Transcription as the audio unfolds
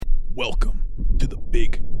Welcome to the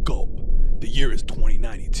Big Gulp. The year is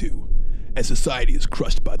 2092. As society is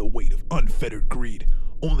crushed by the weight of unfettered greed,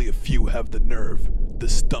 only a few have the nerve, the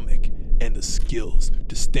stomach, and the skills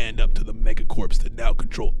to stand up to the megacorps that now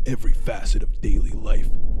control every facet of daily life.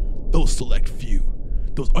 Those select few,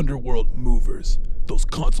 those underworld movers, those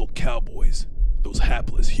console cowboys, those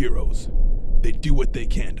hapless heroes, they do what they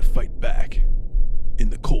can to fight back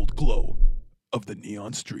in the cold glow of the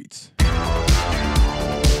neon streets.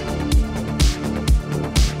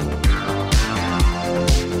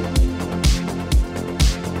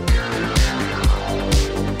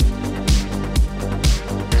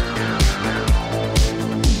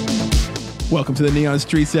 Welcome to the Neon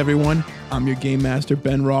Streets, everyone. I'm your game master,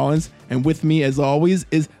 Ben Rollins, and with me, as always,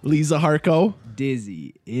 is Lisa Harko,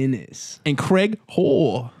 Dizzy Innes, and Craig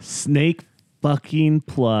Hole. Snake fucking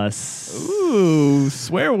plus. Ooh,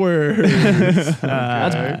 swear words.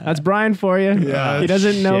 that's Brian for you. Yeah, he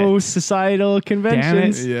doesn't know societal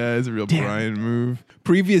conventions. Yeah, it's a real Brian move.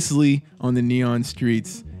 Previously on the Neon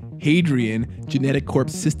Streets, Hadrian, GenetiCorp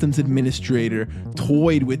systems administrator,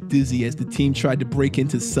 toyed with Dizzy as the team tried to break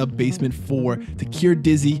into Sub-Basement 4 to cure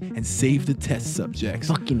Dizzy and save the test subjects.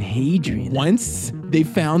 Fucking Hadrian. Once they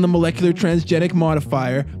found the molecular transgenic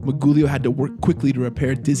modifier, Magulio had to work quickly to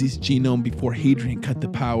repair Dizzy's genome before Hadrian cut the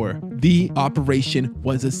power. The operation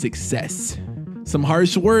was a success. Some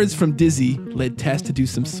harsh words from Dizzy led Tess to do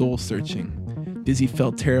some soul searching. Dizzy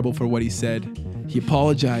felt terrible for what he said. He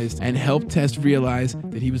apologized and helped Tess realize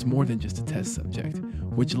that he was more than just a test subject,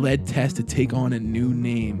 which led Tess to take on a new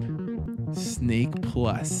name, Snake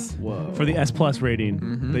Plus. Whoa. For the S plus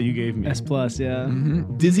rating that you gave me. S plus, yeah.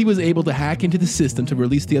 Dizzy was able to hack into the system to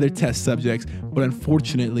release the other test subjects, but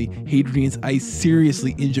unfortunately, Hadrian's ice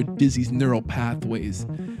seriously injured Dizzy's neural pathways.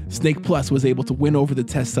 Snake Plus was able to win over the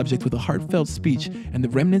test subject with a heartfelt speech and the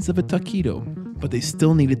remnants of a taquito, but they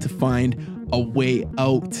still needed to find a way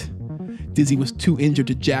out. Dizzy was too injured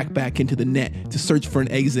to jack back into the net to search for an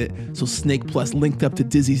exit, so Snake Plus linked up to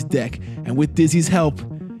Dizzy's deck, and with Dizzy's help,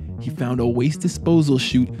 he found a waste disposal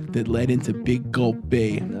chute that led into Big Gulp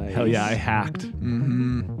Bay. Nice. Hell yeah, I hacked.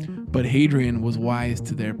 But Hadrian was wise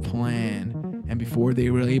to their plan, and before they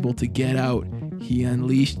were able to get out, he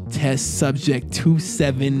unleashed Test Subject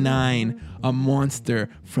 279, a monster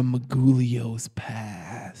from Magulio's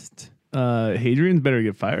past. Hadrian's better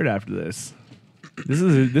get fired after this. This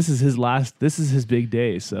is his big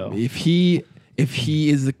day. So If he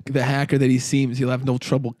is the hacker that he seems, he'll have no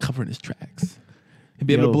trouble covering his tracks. He'll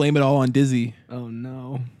be able to blame it all on Dizzy. Oh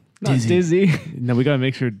no, not Dizzy. no, we gotta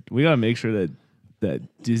make sure that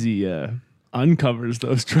Dizzy uncovers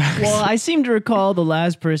those tracks. Well, I seem to recall the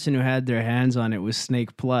last person who had their hands on it was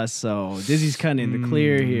Snake Plus, so Dizzy's kind of in the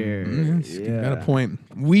clear here. Got a point.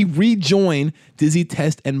 We rejoin Dizzy,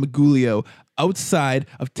 Test, and Magulio outside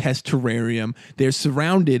of Test Terrarium. They're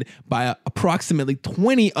surrounded by approximately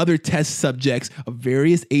 20 other test subjects of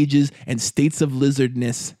various ages and states of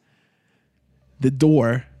lizardness. The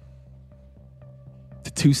door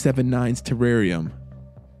to 279's terrarium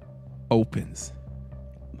opens.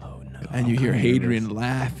 Oh no. And you hear Hadrian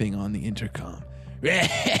laughing on the intercom.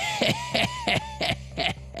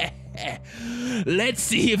 Let's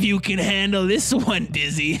see if you can handle this one,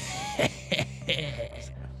 Dizzy.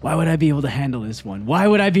 Why would I be able to handle this one?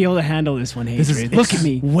 Hadrian? Look at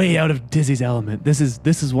me. Way out of Dizzy's element. This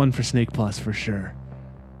is one for Snake Plus for sure.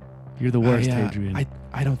 You're the worst, Hadrian.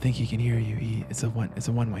 I don't think he can hear you. It's a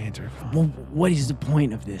one-way intercom. Well, what is the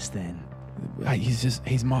point of this then?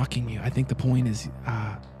 He's mocking you. I think the point is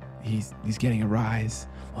he's getting a rise.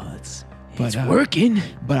 Well, it's But, working.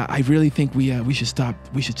 But I really think we should stop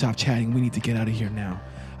chatting. We need to get out of here now.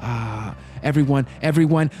 Everyone,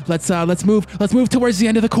 let's move towards the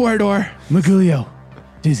end of the corridor. Magulio,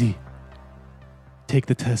 Dizzy, take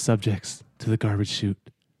the test subjects to the garbage chute.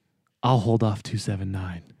 I'll hold off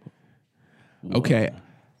 279. Okay.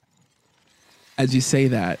 As you say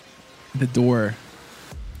that, the door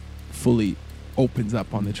fully opens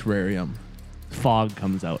up on the terrarium. Fog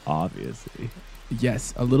comes out, obviously.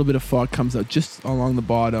 Yes, a little bit of fog comes out just along the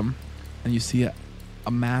bottom, and you see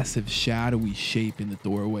a massive shadowy shape in the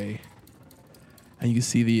doorway. And you can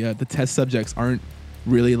see the test subjects aren't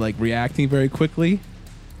really like reacting very quickly.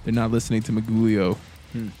 They're not listening to Magulio.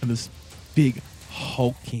 And this big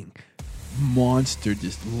hulking monster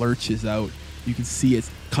just lurches out. You can see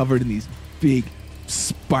it's covered in these big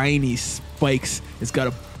spiny spikes. It's got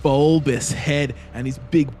a bulbous head and these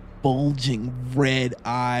big bulging red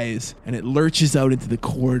eyes, and it lurches out into the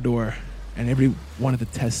corridor. And every one of the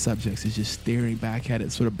test subjects is just staring back at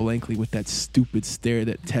it sort of blankly with that stupid stare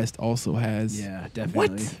that Test also has. Yeah,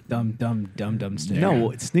 definitely. Dumb stare.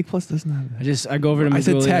 No, Snake Plus doesn't have that. I go over to Magulio. I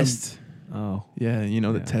said Test. Oh. Yeah, the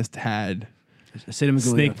Yeah. Test had. I say to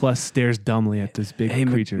Magulio, Snake Plus stares dumbly at this big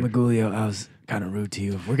creature. Magulio, I was kind of rude to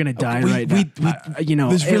you. If we're gonna die we- right we- now,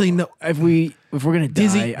 there's really no- If we're gonna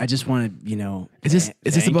Dizzy- die, I just want to, Is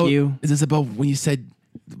this about you? Is this about when you said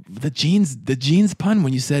the jeans pun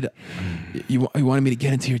when you said you wanted me to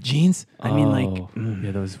get into your jeans? I mean,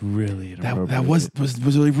 yeah, that was really That inappropriate. was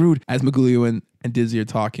really rude. As Magulio and Dizzy are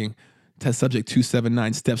talking, test subject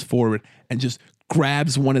 279 steps forward and just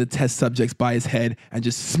grabs one of the test subjects by his head and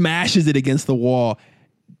just smashes it against the wall.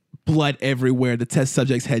 Blood everywhere. The test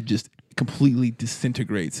subject's head just completely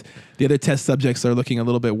disintegrates. The other test subjects are looking a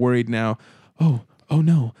little bit worried now. Oh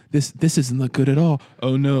no, this doesn't look good at all.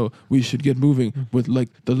 Oh no, we should get moving with like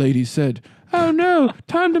the lady said. Oh no,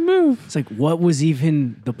 time to move. It's like, what was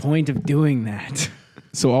even the point of doing that?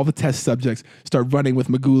 So all the test subjects start running with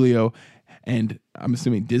Magulio, and I'm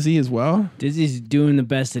assuming Dizzy as well. Dizzy's doing the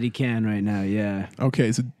best that he can right now. Yeah.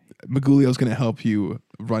 Okay, so Magulio's gonna help you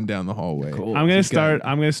run down the hallway. Cool. I'm gonna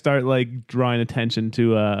start like drawing attention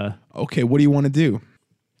to Okay, what do you want to do?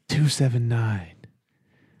 279.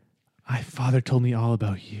 My father told me all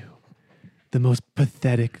about you. The most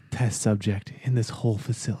pathetic test subject in this whole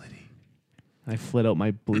facility. I flit out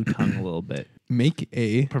my blue tongue a little bit. Make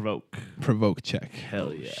a Provoke check.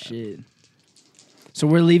 Hell yeah. Shit. So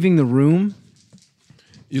we're leaving the room.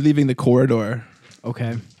 You're leaving the corridor.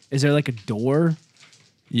 Okay. Is there like a door?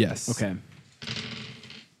 Yes. Okay.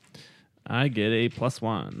 I get a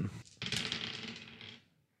 +1.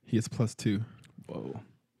 He gets +2. Whoa.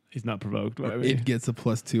 He's not provoked. Whatever. It gets a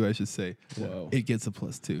 +2, I should say. Whoa. It gets a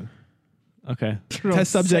 +2. Okay.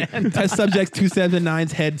 Test subject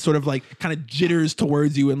 279's head sort of like kind of jitters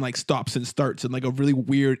towards you and like stops and starts in like a really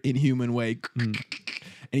weird, inhuman way. And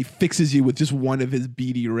he fixes you with just one of his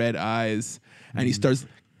beady red eyes, and he starts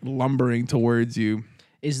lumbering towards you.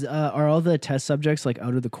 Are all the test subjects like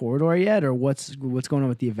out of the corridor yet, or what's going on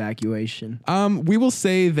with the evacuation? We will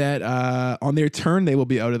say that on their turn they will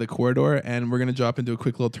be out of the corridor, and we're gonna drop into a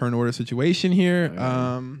quick little turn order situation here.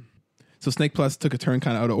 So Snake Plus took a turn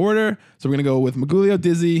kind of out of order, so we're gonna go with Magulio,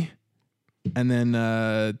 Dizzy, and then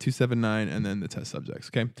 279, and then the test subjects.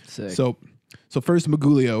 Okay. Sick. So first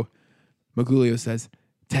Magulio says,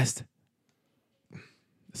 "Test.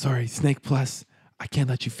 Sorry, Snake Plus. I can't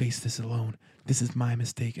let you face this alone. This is my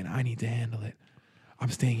mistake, and I need to handle it.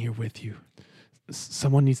 I'm staying here with you."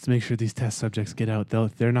 Someone needs to make sure these test subjects get out.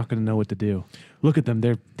 They're not going to know what to do. Look at them.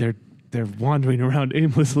 They're wandering around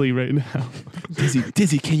aimlessly right now.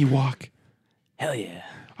 Dizzy, can you walk? Hell yeah.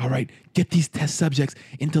 All right, get these test subjects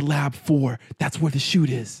into Lab 4. That's where the chute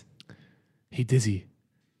is. Hey, Dizzy,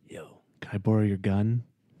 Yo. can I borrow your gun?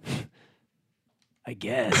 I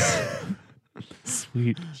guess.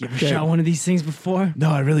 Sweet. You ever shot one of these things before? No,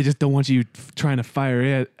 I really just don't want you trying to fire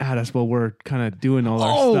it at us while we're kind of doing all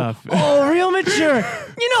our stuff. Oh, real mature.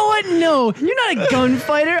 You know what? No, you're not a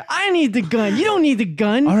gunfighter. I need the gun. You don't need the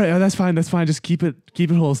gun. All right, that's fine. That's fine. Just keep it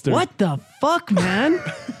holstered. What the fuck, man?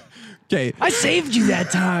 Okay. I saved you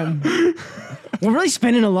that time. We're really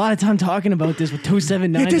spending a lot of time talking about this with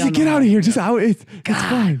 279. Yeah, Dizzy, get out of here. Just out. It's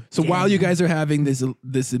fine. So while you guys are having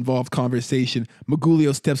this involved conversation,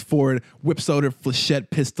 Magulio steps forward, whips out her flechette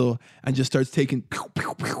pistol, and just starts taking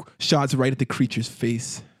shots right at the creature's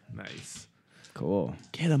face. Nice. Cool.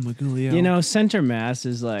 Get him, Magulio. You know, center mass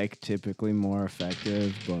is like typically more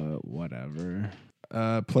effective, but whatever.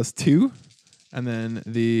 +2, and then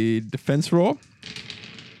the defense roll.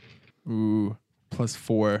 Ooh,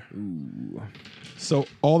 +4. Ooh. So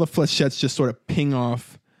all the flechettes just sort of ping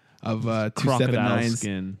off of crocodile 279's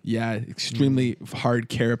skin. Yeah, extremely hard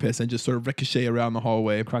carapace and just sort of ricochet around the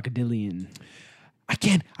hallway. Crocodilian. I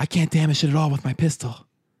can't damage it at all with my pistol.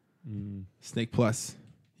 Snake Plus,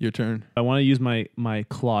 your turn. I want to use my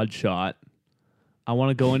clawed shot. I want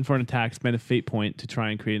to go in for an attack, spend a fate point to try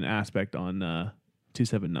and create an aspect on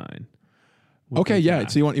 279. Okay, yeah.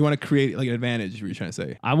 So you want to create like an advantage, what you're trying to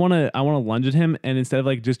say. I want to lunge at him, and instead of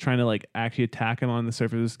like just trying to like actually attack him on the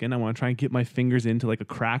surface of the skin, I want to try and get my fingers into like a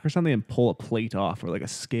crack or something and pull a plate off or like a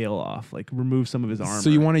scale off, like remove some of his armor. So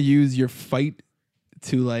you want to use your fight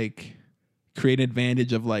to like create an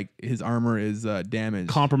advantage of like his armor is damaged.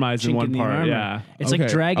 compromise in Chink one in the part, armor. yeah. It's Okay.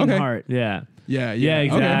 like Dragon Okay. Heart. Yeah. Yeah, Yeah, okay.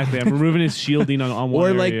 exactly. I'm removing his shielding on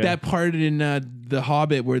one Or like area. that part in The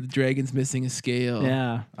Hobbit where the dragon's missing a scale.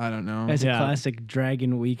 Yeah. I don't know. That's Yeah. a classic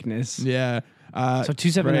dragon weakness. Yeah. So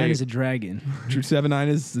 279 right. is a dragon. 279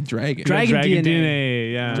 is the dragon. Dragon Dragon DNA.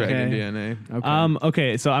 DNA. Yeah. Dragon Okay. DNA. Okay.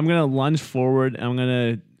 Okay, so I'm gonna lunge forward. I'm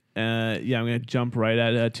gonna Yeah, I'm gonna jump right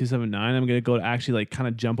at 279. I'm gonna go to actually like kind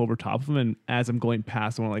of jump over top of him, and as I'm going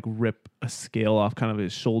past, I want to like rip a scale off kind of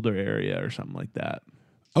his shoulder area or something like that.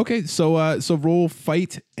 Okay, so roll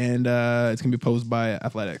fight, and it's gonna be opposed by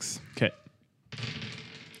athletics. Okay.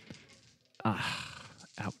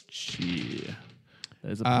 Ouchie.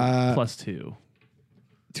 There's a +2.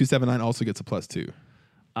 279 also gets a +2.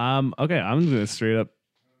 Okay, I'm gonna straight up.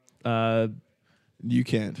 You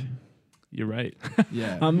can't. You're right.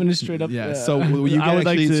 Yeah, I'm gonna straight up. Yeah. So you get I would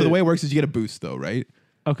like actually. to- So the way it works is you get a boost, though, right?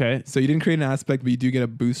 Okay. So you didn't create an aspect, but you do get a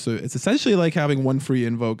boost. So it's essentially like having one free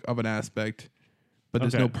invoke of an aspect, but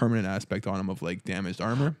there's Okay. no permanent aspect on them of like damaged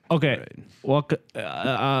armor. Okay. Right. Well,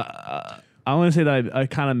 I want to say that I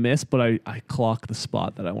kind of missed, but I clock the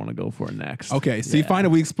spot that I want to go for next. Okay, so you find a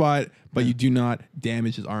weak spot, but you do not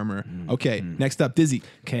damage his armor. Okay, next up, Dizzy.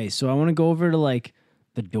 Okay, so I want to go over to like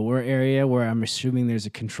the door area where I'm assuming there's a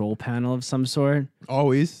control panel of some sort.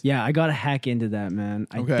 Always. Yeah, I gotta hack into that, man.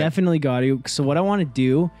 I Okay. definitely got to. So what I want to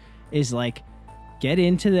do is like get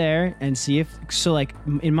into there and see if. So like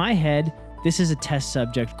in my head, this is a test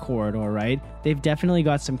subject corridor, right? They've definitely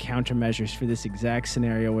got some countermeasures for this exact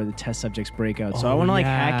scenario where the test subjects break out. So I want to like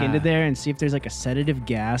hack into there and see if there's like a sedative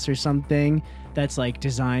gas or something that's like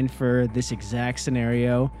designed for this exact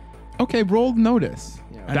scenario. Okay, roll notice.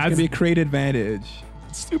 Yeah. That's gonna be a create advantage.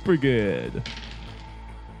 Super good.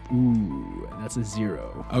 Ooh, that's a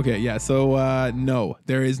 0. Okay, yeah. So no,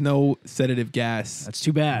 there is no sedative gas. That's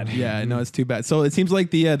too bad. Yeah, no, it's too bad. So it seems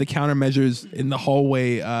like the countermeasures in the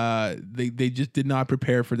hallway, they just did not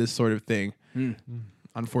prepare for this sort of thing.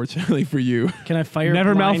 Unfortunately for you. Can I fire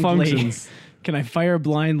Never blindly? malfunctions. Can I fire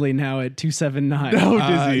blindly now at 279? No,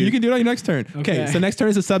 Dizzy. You can do it on your next turn. Okay, Okay. so next turn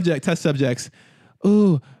is a subject, test subjects.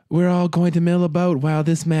 Ooh, we're all going to mill about while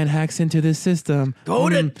this man hacks into this system. Go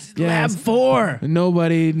to yes. lab 4.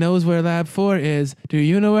 Nobody knows where lab 4 is. Do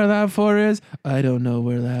you know where lab 4 is? I don't know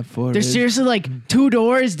where lab 4 There's is. seriously like 2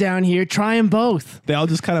 doors down here. Try them both. They all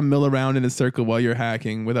just kind of mill around in a circle while you're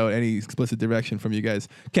hacking without any explicit direction from you guys.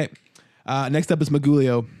 Okay, next up is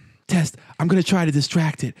Magulio. Test, I'm going to try to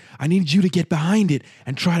distract it. I need you to get behind it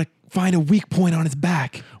and try to find a weak point on its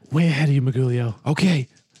back. Way ahead of you, Magulio. Okay,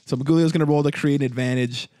 so Magulio's going to roll to create an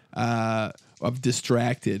advantage of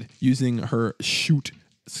distracted using her shoot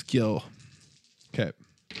skill. Okay.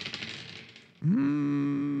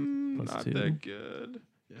 Not +2. that good.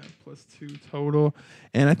 Yeah, +2 total.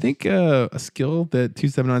 And I think a skill that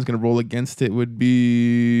 279 is going to roll against it would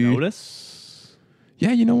be... Notice.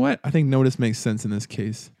 Yeah, you know what? I think notice makes sense in this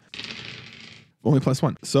case. Only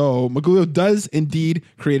 +1. So Magulio does indeed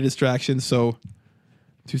create a distraction. So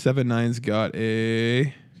 279's got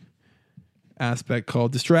a aspect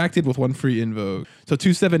called distracted with 1 free invoke. So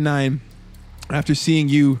 279, after seeing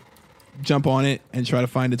you jump on it and try to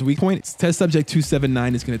find its weak point, test subject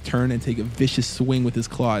 279 is going to turn and take a vicious swing with his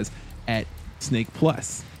claws at Snake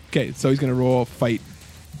Plus. Okay, so he's going to roll fight.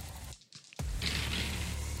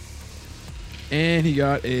 And he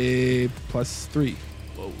got a +3.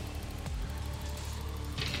 Whoa.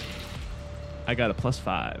 I got a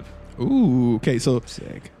 +5. Ooh, okay, so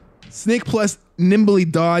Sick. Snake Plus nimbly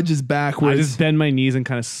dodges I backwards. just bend my knees and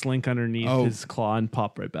kind of slink underneath Oh. his claw and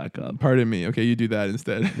pop right back up. Pardon me. Okay, you do that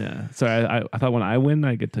instead. Yeah. Sorry, I thought when I win,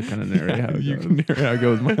 I get to kind of narrate how it You goes. can hear how it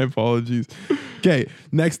goes. My apologies. Okay,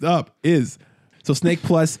 next up is so Snake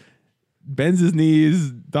Plus bends his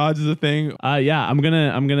knees, dodges a thing. Yeah, I'm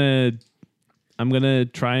gonna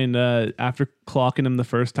try and after clocking him the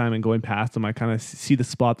first time and going past him, I kind of see the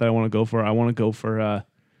spot that I want to go for. I want to go for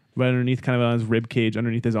right underneath, kind of on his rib cage,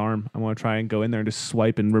 underneath his arm. I want to try and go in there and just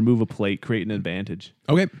swipe and remove a plate, create an advantage.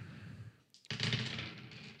 Okay.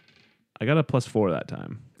 I got a +4 that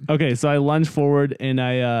time. Okay, so I lunge forward and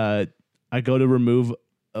I go to remove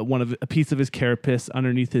a piece of his carapace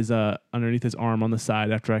underneath his arm on the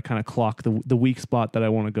side after I kind of clock the weak spot that I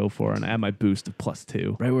want to go for, and I add my boost of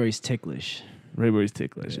 +2. Right where he's ticklish. Right where he's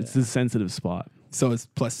ticklish. It's the sensitive spot. So it's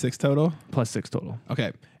 +6 total. +6 total.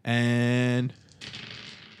 Okay. And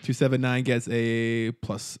 279 gets a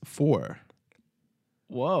 +4.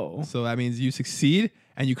 Whoa. So that means you succeed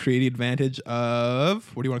and you create the advantage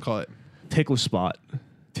of, what do you want to call it? Ticklish spot.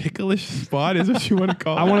 Ticklish spot is what you want to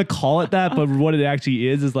call it? I want to call it that, but what it actually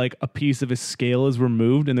is like a piece of his scale is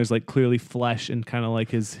removed, and there's like clearly flesh and kind of like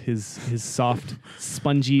his soft,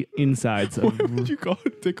 spongy insides. Why would you call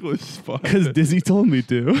it ticklish spot? Because Dizzy told me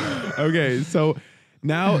to. Okay, so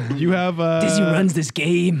now you have... Dizzy runs this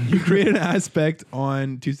game. You create an aspect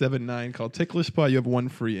on 279 called Ticklish Spot. You have 1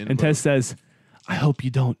 free invoke. And Tess says, "I hope you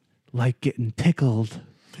don't like getting tickled."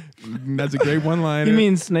 That's a great one-liner. You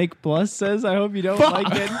mean Snake Plus says, I hope you don't like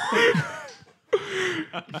it?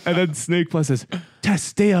 And then Snake Plus says, Tess,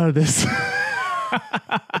 stay out of this.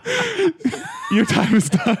 Your time is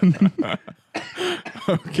done.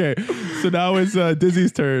 Okay, so now it's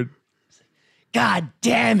Dizzy's turn. God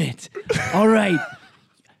damn it. All right.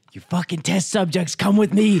 You fucking test subjects, come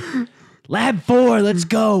with me. Lab 4, let's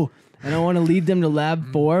go. And I want to lead them to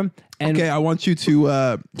Lab 4. And Okay, I want you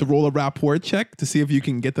to roll a rapport check to see if you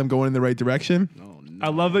can get them going in the right direction. I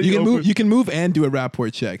love that You you can open- move. You can move and do a rapport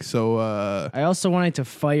check. So I also wanted to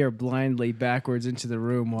fire blindly backwards into the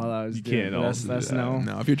room while I was You doing can't it. also That's do that. no.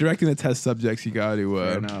 no, if you're directing the test subjects, you got to.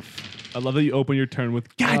 Fair enough. I love that you open your turn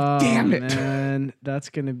with God damn it! Man, that's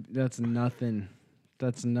nothing.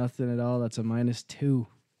 That's nothing at all. That's a -2.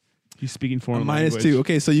 He's speaking foreign Minus language. 2.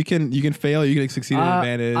 Okay, so you can fail. You can succeed at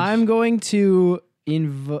advantage. I'm going to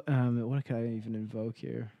invoke. What can I even invoke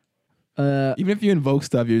here? Even if you invoke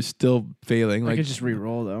stuff, you're still failing. I Like, could just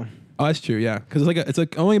re-roll though. oh, that's true. Yeah, because it's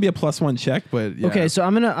like only gonna be a +1 check, but yeah. Okay, so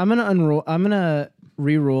I'm gonna unroll. I'm gonna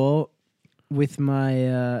re-roll with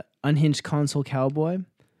my unhinged console cowboy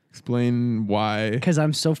Explain why. because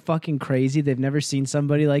I'm so fucking crazy. They've never seen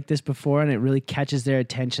somebody like this before, and it really catches their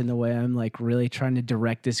attention the way I'm like really trying to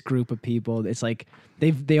direct this group of people. It's like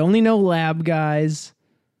they only know lab guys.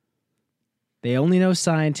 They only know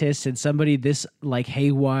scientists and somebody this like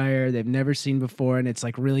haywire they've never seen before, and it's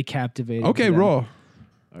like really captivating. Okay, to them. roll.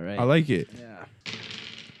 All right. I like it. Yeah.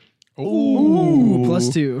 Ooh,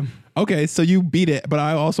 +2. Okay, so you beat it, but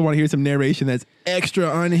I also want to hear some narration that's extra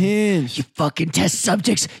unhinged. You fucking test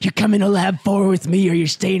subjects, you're coming to Lab 4 with me or you're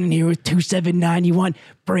staying in here with 279. You want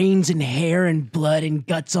brains and hair and blood and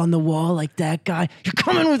guts on the wall like that guy? You're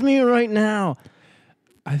coming with me right now.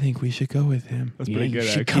 I think we should go with him. That's pretty good. You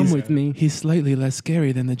should actually. come with me. He's slightly less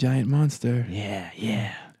scary than the giant monster.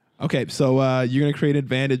 Yeah. Okay, so you're going to create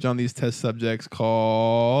advantage on these test subjects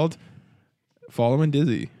called Follow and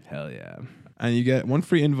Dizzy. Hell yeah. And you get 1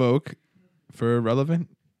 free invoke for relevant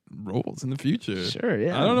roles in the future. Sure,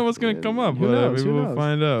 yeah. I don't know what's going to come up, Who but knows? maybe Who we'll knows?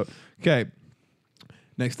 find out. Okay.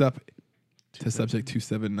 Next up, test subject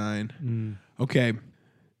 279. Okay.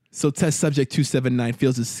 So test subject 279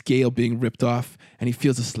 feels his scale being ripped off, and he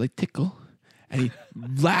feels a slight tickle, and he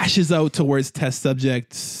lashes out towards test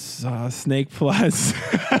subject Snake Plus,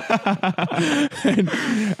 and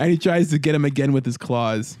he tries to get him again with his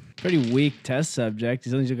claws. Pretty weak test subject.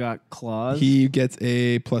 He's only got claws. He gets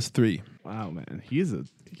a +3. Wow, man. He's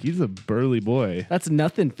a burly boy. That's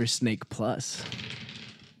nothing for Snake Plus.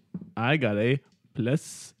 I got a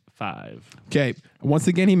 +5. Okay, once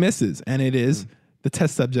again he misses, and it is the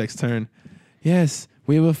test subject's turn. Yes,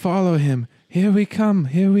 we will follow him. Here we come,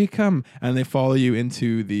 here we come. And they follow you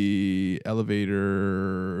into the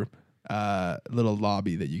elevator little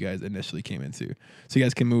lobby that you guys initially came into. So you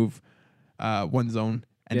guys can move 1 zone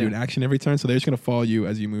and do an action every turn. So they're just going to follow you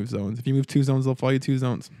as you move zones. If you move 2 zones, they'll follow you 2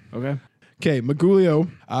 zones. Okay. Okay, Magulio.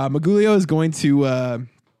 Magulio is going to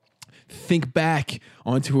think back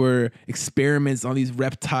onto her experiments on these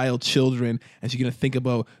reptile children, and she's going to think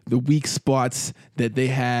about the weak spots that they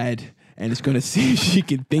had, and it's going to see if she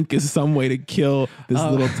can think of some way to kill this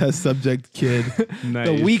little test subject kid. Nice.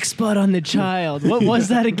 The weak spot on the child. What was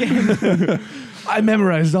that again? I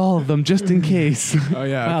memorized all of them just in case. Oh,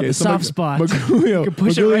 yeah. Wow, okay. the soft spot. Magulio, You can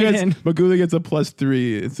push it right in. Magulio gets a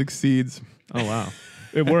 +3. It succeeds. Oh, wow.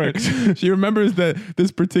 It worked. She remembers that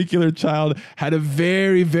this particular child had a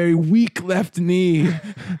very, very weak left knee.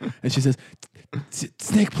 And she says,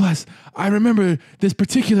 Snake Plus, I remember this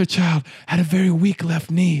particular child had a very weak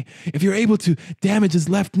left knee. If you're able to damage his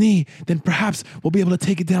left knee, then perhaps we'll be able to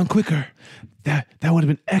take it down quicker. That would have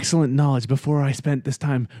been excellent knowledge before I spent this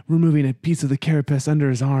time removing a piece of the carapace under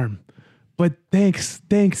his arm. But thanks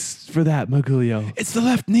for that, Magulio. It's the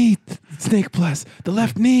left knee, Snake Plus, the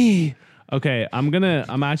left knee. Okay, I'm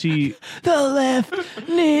actually, The left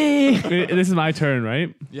knee. this is my turn,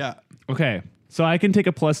 right? Yeah. Okay, so I can take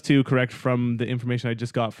a +2 correct from the information I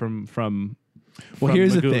just got from Well, from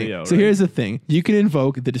here's the Magulio, thing. right? So here's the thing. You can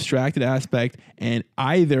invoke the distracted aspect and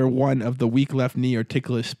either one of the weak left knee or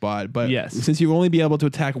ticklish spot. But Yes. since you only be able to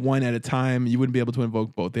attack one at a time, you wouldn't be able to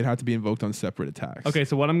invoke both. They'd have to be invoked on separate attacks. Okay,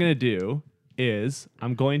 so what I'm going to do is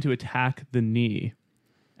I'm going to attack the knee,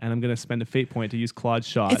 and I'm going to spend a fate point to use Claude's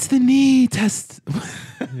shot. It's the knee test.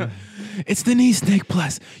 It's the knee, Snake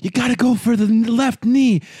Plus. You got to go for the left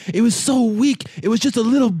knee. It was so weak. It was just a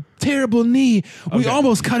little terrible knee. We Okay.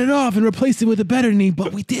 almost cut it off and replaced it with a better knee,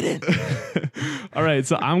 but we didn't. All right,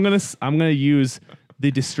 so I'm gonna use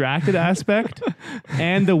the distracted aspect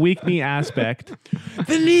and the weak knee aspect.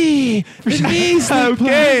 The knee. The knee.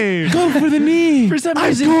 Okay. Go for the knee. For some I'm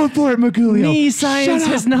reason, going for it, Magulio. knee science Shut up.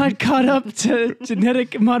 has not caught up to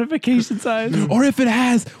genetic modification science. Or if it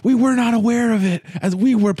has, we were not aware of it, as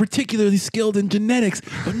we were particularly skilled in genetics,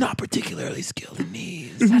 but not particularly skilled in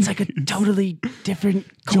knees. That's like a totally different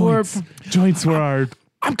corp. Joints were our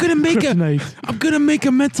I'm gonna make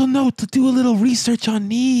a mental note to do a little research on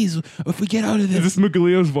knees if we get out of Is this. this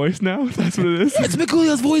Magulio's voice now? That's what it is? It's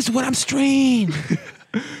Miguel's voice when I'm strained.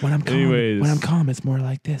 When I'm Anyways. calm, it's more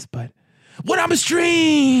like this. But when I'm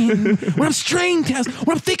strained, Tess,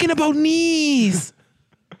 when I'm thinking about knees.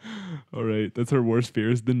 All right. That's our worst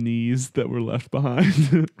fears, the knees that were left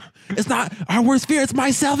behind. It's not our worst fear. It's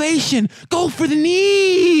my salvation. Go for the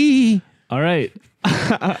knee. All right.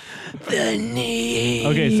 The knee.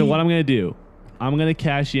 Okay, so what I'm going to do, I'm going to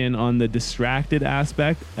cash in on the distracted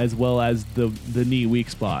aspect as well as the knee weak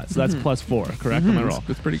spot. So that's +4, correct, on my roll.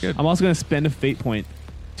 That's pretty good. I'm also going to spend a fate point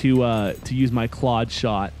to use my clawed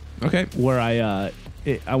shot Okay. where I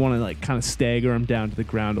want to like kind of stagger him down to the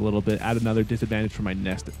ground a little bit, add another disadvantage for my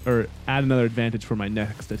next, or add another advantage for my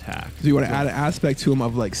next attack. So you want to add an aspect to him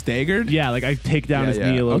of like staggered? Yeah, like I take down his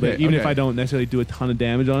knee a little bit, even if I don't necessarily do a ton of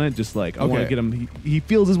damage on it. Just like I want to get him. He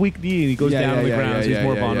feels his weak knee and he goes down on the ground, so he's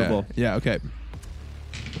more vulnerable. Yeah. Okay.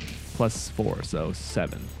 +4, so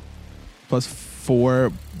 7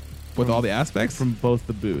 +4 with all the aspects. from both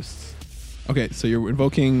the boosts. Okay, so you're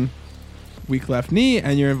invoking weak left knee,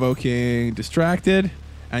 and you're invoking distracted,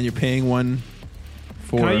 and you're paying one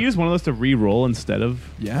for. Can I use one of those to re-roll instead of?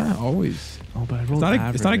 Yeah, always. Oh, but I It's rolled not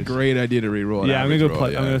average. it's not a great idea to re-roll. Yeah, I'm gonna go. Roll,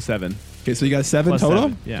 I'm gonna go 7. Okay, so you got 7 Plus total.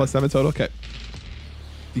 7, yeah. +7 total. Okay.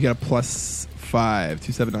 You got a +5.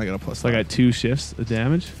 2 7. I got a +5. So I got 2 shifts of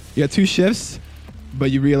damage. You got 2 shifts, but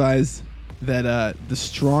you realize that the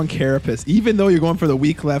strong carapace, even though you're going for the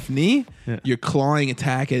weak left knee, your clawing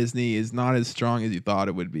attack at his knee is not as strong as you thought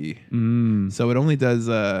it would be. So it only does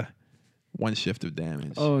 1 shift of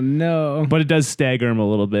damage. Oh no! But it does stagger him a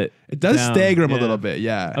little bit. It does down. stagger him a Yeah. little bit,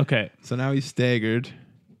 yeah. Okay. So now he's staggered.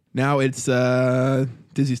 Now it's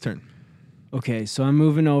Dizzy's turn. Okay, so I'm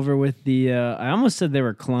moving over with the. I almost said they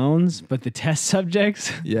were clones, but the test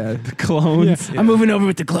subjects. Yeah, the Clones. I'm moving over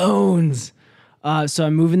with the clones. So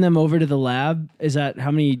I'm moving them over to the lab. Is that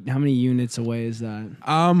how many units away is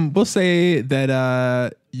that? We'll say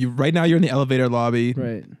that you right now you're in the elevator lobby.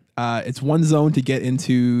 Right. It's 1 zone to get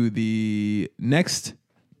into the next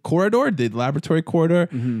corridor, the laboratory corridor.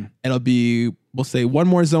 It'll be, we'll say, 1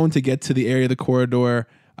 more zone to get to the area of the corridor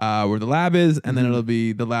where the lab is, and then it'll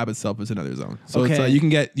be the lab itself is another zone. So it's, you can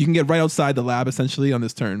get right outside the lab essentially on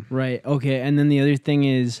this turn. Right. Okay. And then the other thing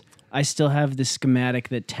is, I still have the schematic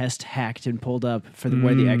that Test hacked and pulled up for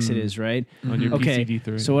where the exit is, right? On your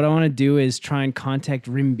PCD3. So what I want to do is try and contact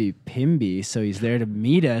Rimby Pimby so he's there to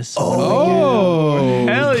meet us. Oh,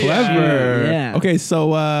 hell yeah. clever. Yeah. Okay,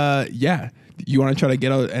 so yeah. You want to try to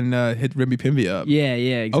get out and hit Rimby Pimby up? Yeah,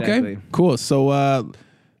 exactly. Okay, cool. So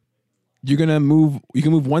you're gonna move. You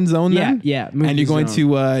can move 1 zone then. Yeah. Move And you're the going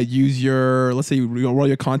zone. to use your. Let's say you roll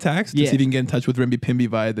your contacts to Yeah. see if you can get in touch with Rimby Pimby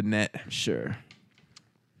via the net. Sure.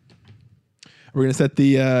 We're gonna set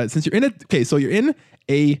the since you're in it. Okay, so you're in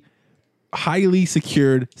a highly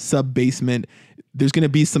secured sub basement. There's gonna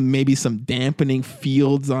be maybe some dampening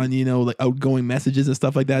fields on like outgoing messages and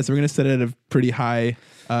stuff like that. So we're gonna set it at a pretty high.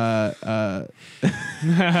 We're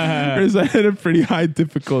gonna set it at a pretty high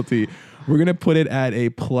difficulty. We're gonna put it at a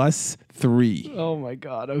 +3. Oh my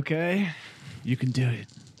God. Okay. You can do it.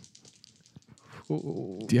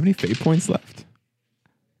 Do you have any fate points left?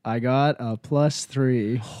 I got a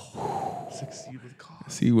 +3. Succeed with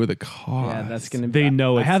cause. See where the cost. Yeah, that's gonna be. They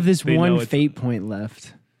know I it's- have this they know one it's- fate point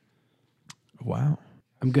left. Wow.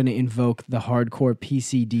 I'm gonna invoke the hardcore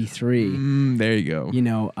PCD3. There you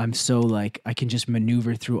go. I'm so I can just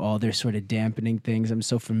maneuver through all their sort of dampening things. I'm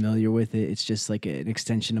so familiar with it. It's just like an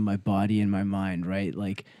extension of my body and my mind, right?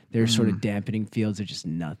 Like their sort of dampening fields are just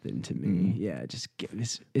nothing to me. Yeah, just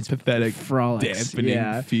it's Pathetic frolics.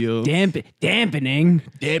 dampening field. Dampening.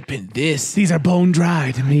 Dampen this. These are bone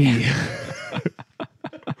dry to me.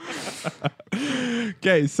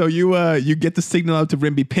 Okay, so you get the signal out to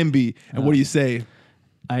Rimby Pimby, and what do you say?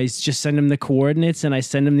 I just send him the coordinates and I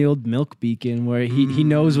send him the old milk beacon where he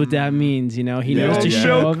knows what that means. He knows to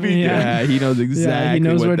show up. Yeah, he knows exactly. he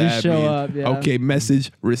knows what where to that show means. up, yeah. Okay, message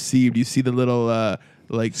received. You see the little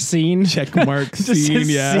Scene. check mark Just scene. says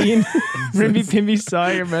Yeah, scene. Rimby Pimby saw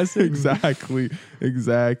your message.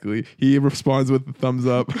 Exactly. He responds with the thumbs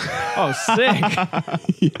up. Oh, sick.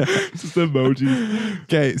 Just emojis.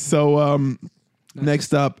 Okay, so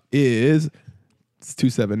next up is It's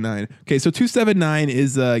 279. Okay, so 279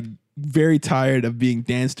 is very tired of being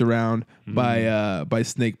danced around by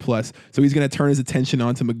Snake Plus. So he's gonna turn his attention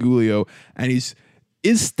onto Magulio, and is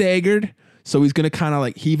staggered. So he's gonna kind of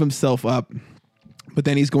like heave himself up, but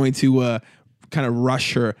then he's going to kind of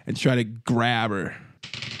rush her and try to grab her.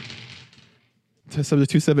 Test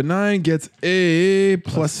subject 279 gets a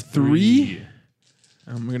plus 3.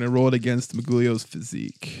 I'm gonna roll it against Magulio's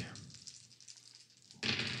physique.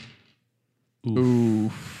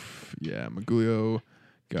 Oof. Yeah, Magulio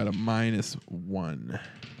got a -1.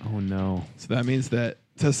 Oh no. So that means that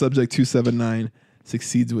test subject 279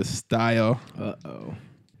 succeeds with style. Uh-oh.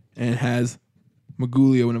 And has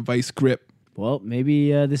Magulio in a vice grip. Well,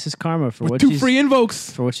 maybe this is karma for With what 2 free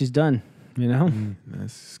invokes. for what she's done. You know,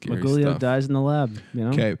 That's scary Magulio stuff. dies in the lab. You know.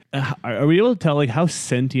 Okay. Are we able to tell like how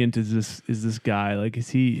sentient is this guy? Like is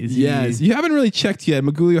he Yes, you haven't really checked yet.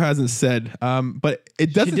 Magulio hasn't said, but it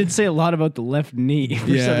She doesn't. did say a lot about the left knee. For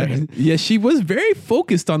some Yeah, reason. yeah. She was very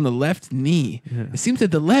focused on the left knee. Yeah. It seems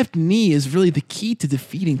that the left knee is really the key to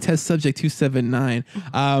defeating test subject 279.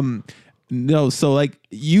 No, so like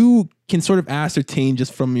you can sort of ascertain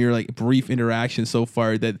just from your like brief interaction so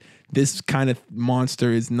far that this kind of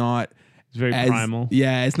monster is not. It's very As, primal.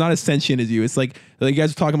 yeah, it's not as sentient as you. It's like you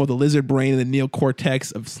guys are talking about the lizard brain and the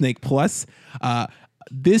neocortex of Snake Plus.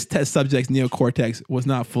 This test subject's neocortex was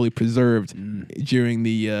not fully preserved during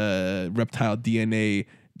the reptile DNA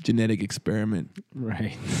genetic experiment.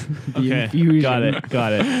 Right. Okay. Infusion.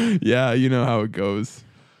 Got it. Yeah, you know how it goes.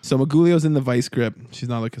 So Magulio's in the vice grip. She's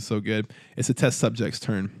not looking so good. It's the test subject's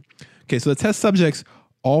turn. Okay, so the test subjects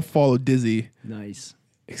all follow Dizzy Nice.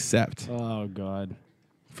 except Oh God.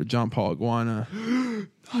 for John Paul Iguana.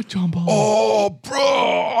 Not John Paul. Oh,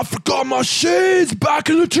 bro, I forgot my shades back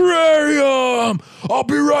in the terrarium. I'll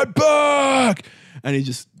be right back. And he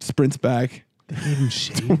just sprints back They gave him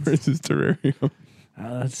shades. towards his terrarium.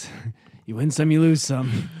 That's you win some, you lose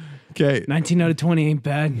some. Okay. 19 out of 20 ain't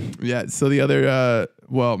bad. Yeah, so the other,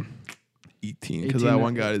 18, because 18, that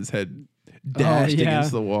one got his head dashed yeah.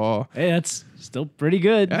 against the wall. Hey, that's still pretty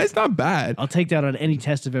good. It's not bad. I'll take that on any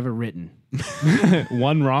test I've ever written.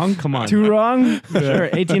 One wrong? Come on. 2 wrong? Sure.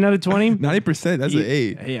 18 out of 20? 90%, that's an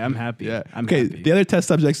 8. Hey, I'm happy. Yeah. I'm Okay, happy. the other test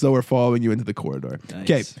subjects, though, are following you into the corridor. Nice.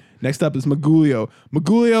 Okay, next up is Magulio.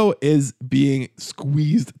 Magulio is being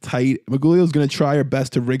squeezed tight. Magulio's going to try her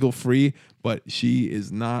best to wriggle free, but she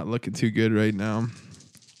is not looking too good right now.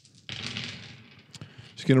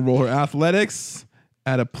 She's going to roll her athletics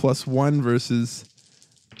at a +1 versus...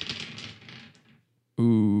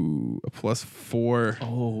 Ooh, a +4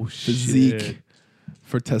 Oh physique shit.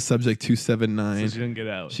 for test subject 279. So she didn't get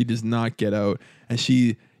out. She does not get out. And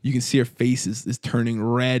you can see her face is turning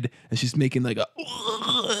red and she's making like a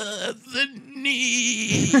the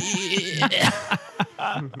knee.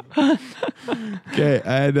 Okay,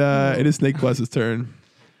 and it is Snake Plus's turn.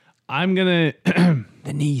 I'm gonna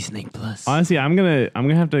The knee, Snake Plus. honestly I'm gonna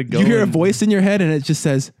have to go. You hear a and- voice in your head and it just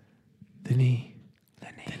says the knee.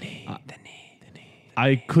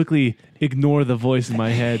 I quickly ignore the voice in my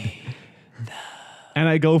head. And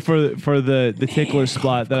I go for the tickler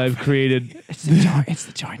spot that I've created. It's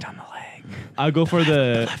the joint on the leg. I'll go for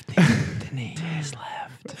the The knee is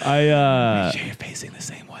left. Sure you're facing the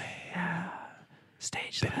same way.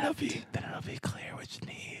 Stage Then left. it'll be clear which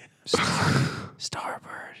knee. Starboard.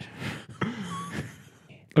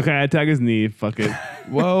 Okay, I attack his knee. Fuck it.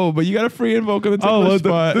 Whoa, but you got a free invoke on the tickler well,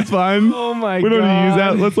 spot. that's fine. Oh my We don't need to use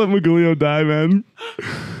God. that. Let's let Magulio die, man.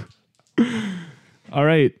 All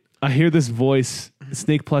right. I hear this voice.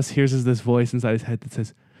 Snake Plus hears this voice inside his head that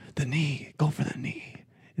says, "The knee. Go for the knee."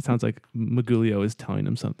 It sounds like Magulio is telling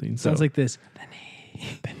him something. Sounds so like this.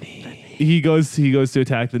 he goes to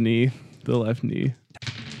attack the knee, the left knee.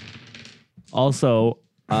 Also,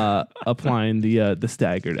 applying the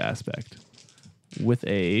staggered aspect with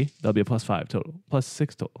that'll be a +5 total,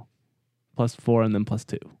 +6 total, +4 and then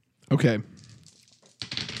 +2. Okay.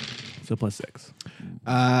 So +6.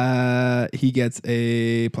 He gets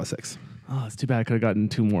a +6. Oh, it's too bad. I could have gotten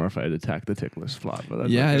 2 more if I had attacked the tickler's flop. But that's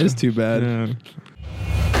Yeah, okay. it is too bad. Yeah.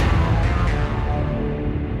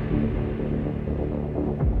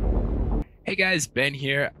 Hey guys, Ben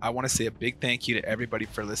here. I want to say a big thank you to everybody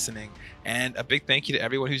for listening and a big thank you to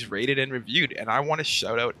everyone who's rated and reviewed. And I want to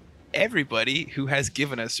shout out everybody who has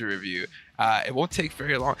given us a review. It won't take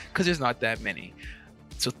very long because there's not that many.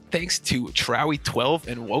 So thanks to Trowie12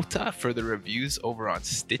 and Wota for the reviews over on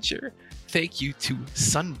Stitcher. Thank you to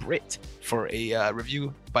Sunbrit for a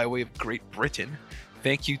review by way of Great Britain.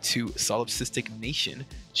 Thank you to Solipsistic Nation.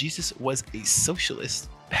 Jesus was a socialist.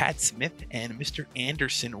 Pat Smith and Mr.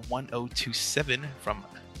 Anderson 1027 from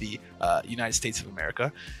the United States of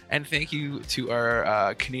America. And thank you to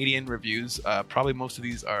our Canadian reviews. Probably most of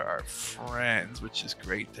these are our friends, which is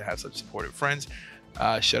great to have such supportive friends.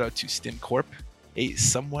 Shout out to GenetiCorp, a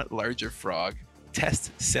somewhat larger frog,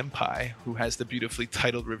 Test Senpai, who has the beautifully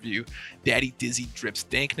titled review, Daddy Dizzy Drips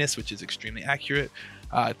Dankness, which is extremely accurate.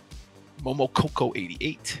 Momokoko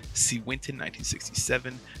 88, C. Winton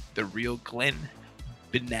 1967, The Real Glenn,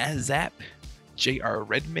 Benazap, J.R.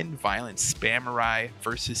 Redmond, Violent Spamurai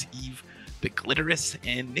versus Eve, The Glitterous,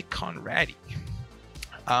 and Nick Conradi.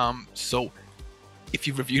 So if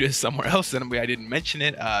you reviewed it somewhere else and I didn't mention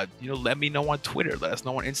it, let me know on Twitter. Let us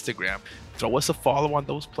know on Instagram. Throw us a follow on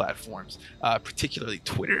those platforms, particularly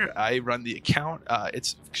Twitter. I run the account.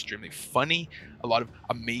 It's extremely funny. A lot of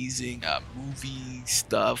amazing movie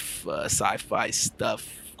stuff, sci-fi stuff,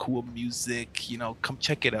 cool music. Come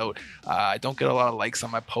check it out. I don't get a lot of likes on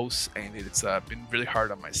my posts, and it's been really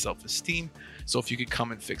hard on my self-esteem. So if you could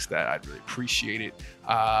come and fix that, I'd really appreciate it.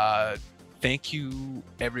 Thank you,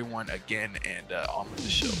 everyone, again, and on with the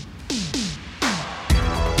show.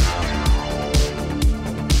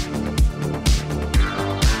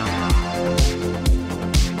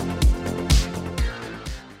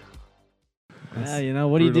 Yeah,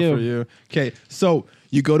 what do you Brutal do? for you. Okay, so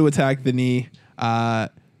you go to attack the knee.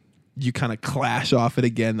 You kind of clash off it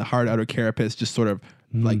again. The hard outer carapace just sort of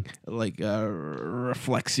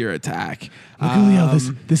reflects your attack.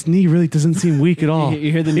 Magulio, this knee really doesn't seem weak at all.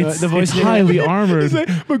 You hear the voice It's highly armored.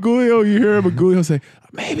 Magulio, you hear Magulio say,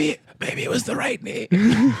 maybe it was the right knee.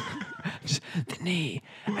 Just the knee.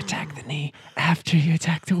 Attack the knee after you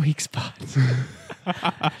attack the weak spots.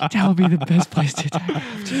 That would be the best place to attack.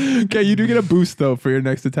 Okay, you do get a boost though for your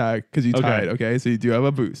next attack because you tied. Okay, so you do have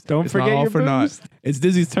a boost. Don't It's forget not all your for naught. boost. It's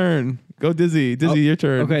Dizzy's turn. Go Dizzy. Dizzy, your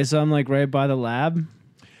turn. Okay, so I'm right by the lab.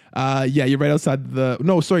 Yeah, you're right outside the.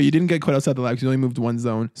 No, sorry, you didn't get quite outside the lab because you only moved one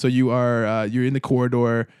zone. So you are you're in the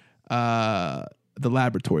corridor, the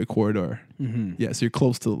laboratory corridor. Mm-hmm. Yeah, so you're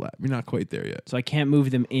close to the lab. You're not quite there yet. So I can't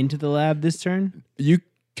move them into the lab this turn? You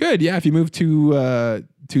could, yeah, if you move two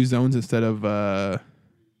zones instead of A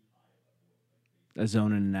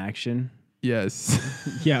zone and an action? yes.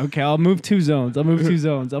 Yeah, okay, I'll move 2 zones. I'll move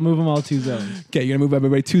them all 2 zones. Okay, you're gonna move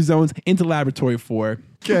everybody 2 zones into laboratory 4.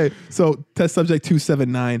 Okay, so test subject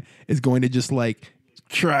 279 is going to just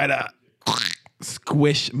try to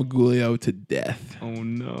squish Magulio to death. Oh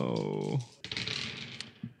no.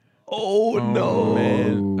 Oh no,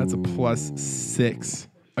 man, that's a +6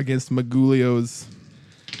 against Magulio's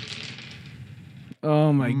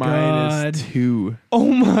Oh my god. -2.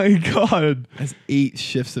 Oh my god. That's 8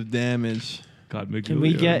 shifts of damage. God,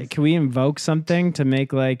 Magulio. Can we invoke something to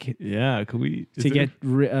make Yeah, could we get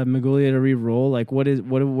Magulio to re-roll? What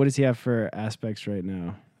does he have for aspects right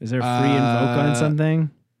now? Is there a free invoke on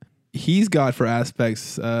something? He's got for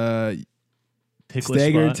aspects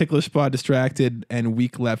staggered, ticklish spot, distracted, and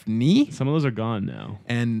weak left knee. Some of those are gone now.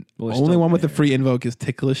 And Well, only still one with a there. free invoke is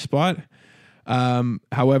ticklish spot.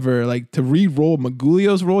 However, to re-roll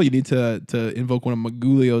Magulio's roll, you need to invoke one of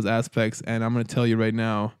Magulio's aspects, and I'm going to tell you right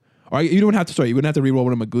now. Or you don't have to. Sorry, you wouldn't have to re-roll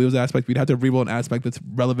one of Magulio's aspects. We'd have to re-roll an aspect that's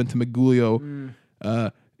relevant to Magulio.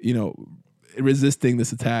 Resisting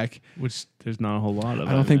this attack. Which there's not a whole lot of.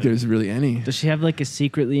 I don't think there's really any. Does she have a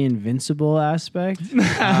secretly invincible aspect?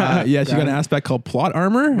 Yeah, she got an aspect called plot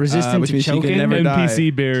armor, Resistant which to means she choking? can never die.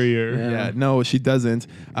 NPC barrier. Yeah, no, she doesn't.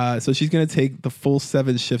 So she's gonna take the full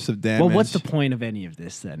 7 shifts of damage. Well, what's the point of any of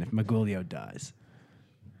this then if Magulio dies?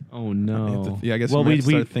 Oh no. Yeah, I guess well, we we have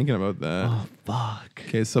to start thinking about that. Oh, fuck.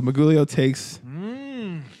 Okay, so Magulio takes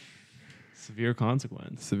severe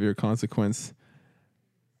consequence. severe consequence.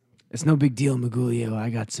 It's no big deal, Magulio. I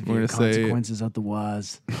got severe gonna say- consequences out the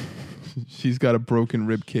waz. She's got a broken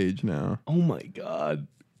rib cage now. Oh my god.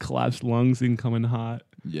 Collapsed lungs incoming hot.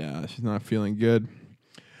 Yeah, she's not feeling good.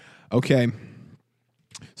 Okay,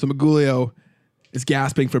 so Magulio is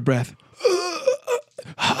gasping for breath.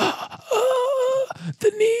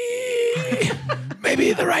 The knee,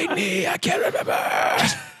 maybe the right knee. I can't remember.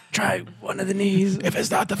 Try one of the knees. If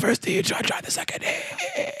it's not the first knee, try the second knee.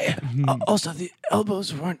 Also, the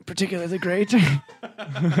elbows weren't particularly great. The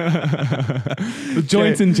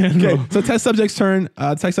joints in general. Okay, so test subject's turn.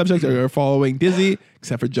 Test subjects are following Dizzy,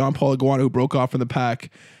 except for John Paul Iguana, who broke off from the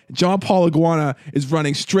pack. John Paul Iguana is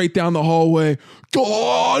running straight down the hallway.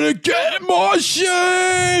 Gotta get more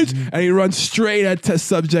shit! And he runs straight at test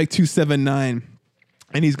subject 279.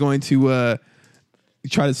 And he's going to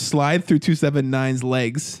try to slide through 279's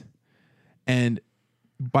legs. And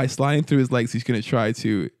by sliding through his legs, he's going to try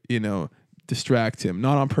to, distract him.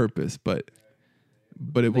 Not on purpose, but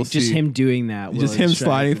but Like we'll just see. him doing that. Just will him distract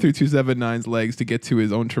sliding him. through 279's legs to get to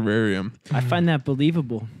his own terrarium. I find that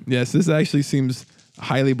believable. Yes, this actually seems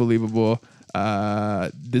highly believable.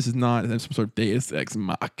 This is not some sort of Deus Ex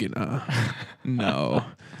Machina. No.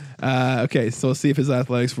 Okay, so let's see if his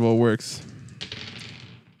athletics roll works.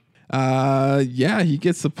 Yeah, he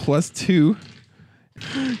gets a +2.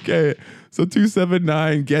 Okay, so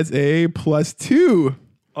 279 gets a +2.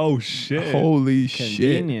 Oh shit! Holy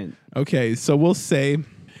shit. Convenient. Okay, so we'll say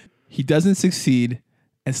he doesn't succeed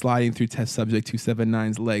at sliding through test subject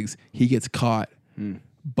 279's legs. He gets caught.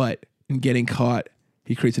 But in getting caught,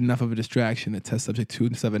 he creates enough of a distraction that test subject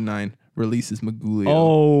 279 releases Magulio.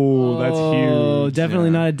 Oh, that's Oh, huge. definitely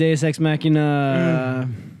Yeah. not a Deus Ex Machina.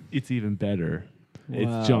 It's even better. Wow.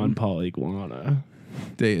 It's John Paul Iguana.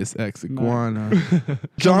 Deus Ex Iguana.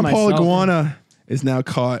 John Paul myself. Iguana is now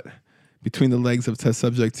caught between the legs of test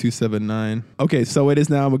subject 279. Okay, so it is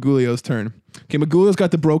now Magulio's turn. Okay, Magulio's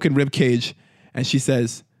got the broken rib cage, and she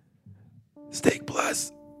says, Steak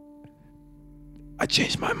Plus, I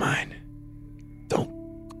changed my mind.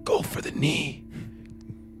 Don't go for the knee.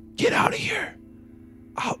 Get out of here.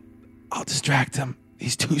 I'll distract him.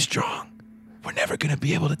 He's too strong. We're never gonna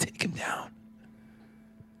be able to take him down.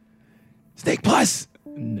 Steak Plus,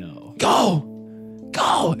 No. go.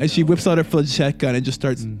 And she whips out her flechette gun and just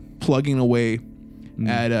starts plugging away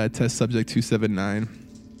at test subject 279.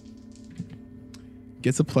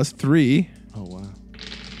 Gets a +3. Oh wow.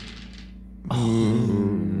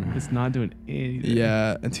 It's not doing anything.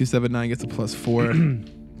 Yeah, and 279 gets a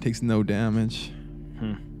 +4. Takes no damage.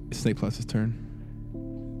 Snake Plus's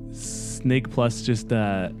turn. Snake Plus just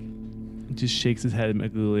shakes his head at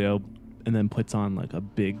Magulio and then puts on like a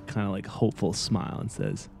big kind of like hopeful smile and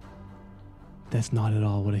says, "That's not at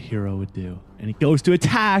all what a hero would do." And he goes to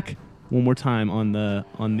attack one more time on the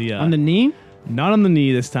On the knee? not on the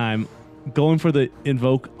knee this time, going for the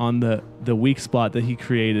invoke on the weak spot that he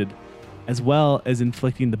created, as well as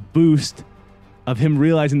inflicting the boost of him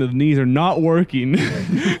realizing that the knees are not working. I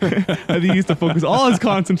think he used to focus all his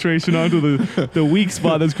concentration onto the weak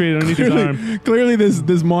spot that's created underneath his arm. Clearly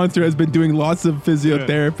this monster has been doing lots of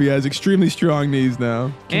physiotherapy, has extremely strong knees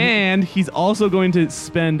now. And he's also going to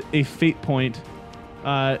spend a fate point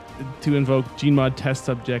to invoke GeneMod test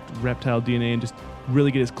subject reptile DNA and just really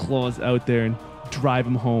get his claws out there and drive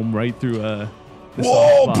him home right through the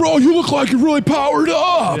soft spot. Bro, you look like you're really powered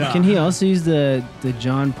up. Yeah. Can he also use the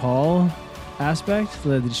John Paul aspect for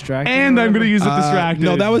the distraction? And I'm going to use it distracted.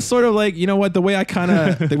 No, that was sort of like, you know what, the way I kind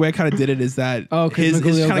of did it is that 'cause his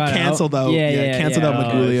Magulio kind of got canceled out. Yeah, Canceled out Oh,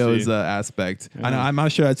 I Magulio's see. aspect. I know, I'm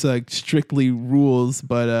not sure that's strictly rules,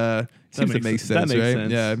 but seems to makes make sense. sense, That makes right?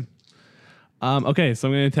 sense. Yeah. Okay, so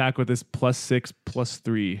I'm going to attack with this +6,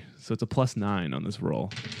 +3. So it's a +9 on this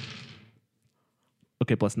roll.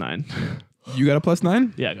 Okay, +9. You got a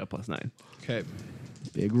 +9? Yeah, I got +9. Okay.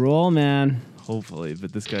 Big roll, man. Hopefully,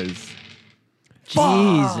 but this guy's...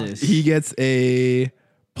 Jesus. He gets a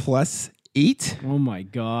 +8, Oh my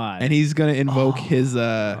god. and he's gonna invoke his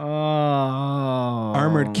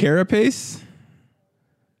armored carapace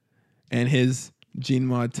and his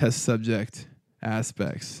GeneMod test subject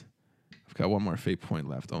aspects. I've got one more fate point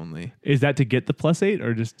left only. Is that to get the +8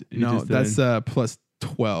 or just... No, just that's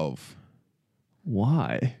 +12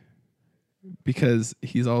 Why? because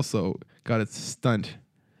he's also got a stunt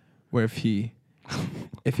where if he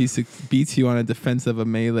beats you on a defensive a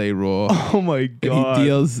melee roll, Oh my then god.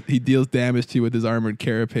 he deals damage to you with his armored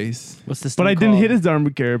carapace. What's the But I stunt didn't called? hit his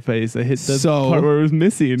armored carapace. I hit the So- part where it was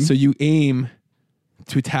missing. So you aim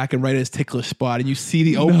to attack him right at his ticklish spot, and you see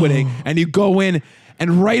the opening, and you go in,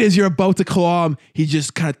 and right as you're about to claw him, he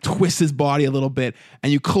just kind of twists his body a little bit,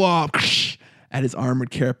 and you claw at his armored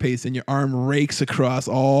carapace, and your arm rakes across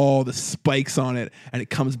all the spikes on it, and it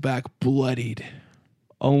comes back bloodied.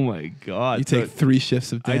 Oh my god. You take 3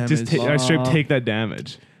 shifts of damage. I straight take that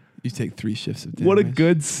damage. You take 3 shifts of damage. What a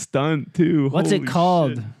good stunt too. What's Holy it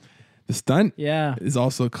called? shit. The stunt Yeah. is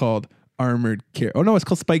also called armored oh no, it's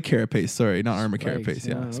called spike carapace. Sorry, not armored Spiked, carapace.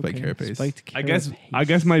 Yeah, spike okay. carapace. Spiked I guess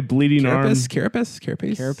carapace. my bleeding arm. Carapace. Carapace?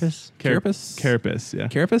 Carapace, yeah.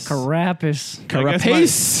 Carapace. Carapace.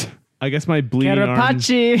 Carapace. I guess my bleeding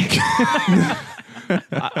Carapace. arm.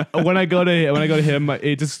 When I go to him,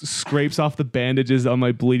 it just scrapes off the bandages on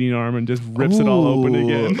my bleeding arm and just rips it all open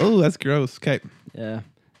again. Oh, that's gross. Okay. Yeah.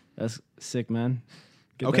 That's sick, man.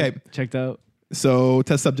 Get Okay. that checked out. So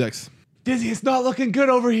test subjects. Dizzy, it's not looking good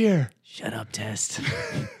over here. Shut up, test.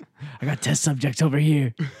 I got test subjects over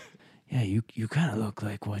here. Yeah, you kind of look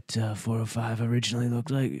like what 405 originally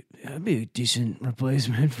looked like. That'd be a decent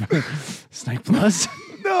replacement for Snake Plus.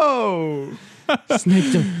 No.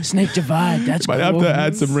 Snake divide. That's Might cool. have to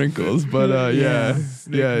add some wrinkles, but yeah.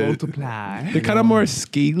 Multiply. They're kind of more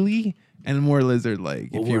scaly and more lizard-like,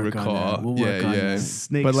 We'll if you work on recall. that. We'll work on that.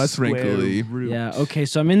 Snake But less square wrinkly. root. Yeah. Okay.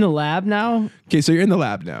 So I'm in the lab now. Okay, so you're in the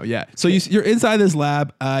lab now. Yeah. So you're inside this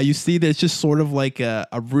lab. You see that it's just sort of like a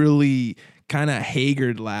really kind of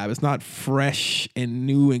haggard lab. It's not fresh and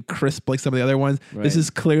new and crisp like some of the other ones. Right. This is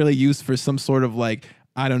clearly used for some sort of like,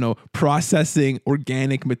 I don't know, processing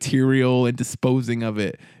organic material and disposing of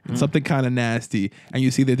it. It's something kind of nasty. And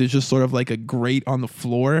you see that there's just sort of like a grate on the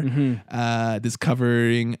floor that's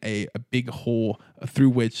covering a big hole through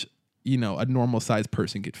which, you know, a normal sized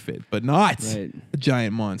person could fit, but not Right. a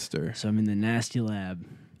giant monster. So I'm in the nasty lab.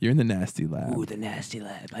 You're in the nasty lab. Ooh, the nasty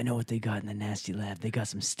lab. I know what they got in the nasty lab. They got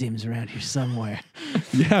some stims around here somewhere.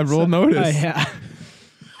 Yeah, roll notice. Oh, yeah.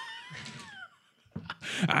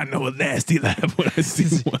 I know a nasty lab when I see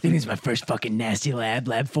I one. think it's my first fucking nasty lab.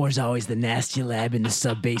 Lab 4 is always the nasty lab in the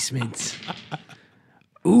sub basement.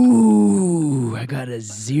 Ooh, I got a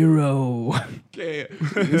 0. Okay.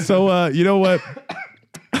 So you know what?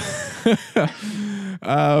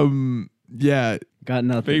 Yeah, Got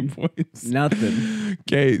nothing. fate points. Nothing.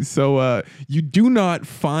 Okay, so you do not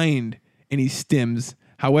find any stims.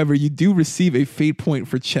 However, you do receive a fate point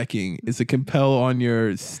for checking. It's a compel on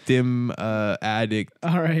your stim addict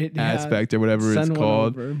All right. yeah. aspect or whatever Send it's one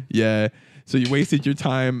called. over. Yeah. So you wasted your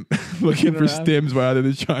time looking for around. stims rather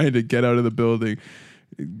than trying to get out of the building.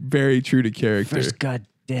 Very true to character. First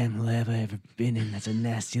goddamn lab I ever been in. That's a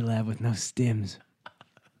nasty lab with no stims.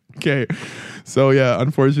 Okay, so yeah,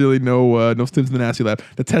 unfortunately, no stims in the nasty lab.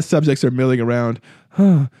 The test subjects are milling around.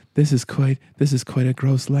 Huh, this is quite a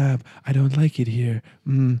gross lab. I don't like it here.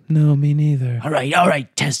 No, me neither. All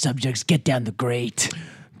right, test subjects, get down the grate.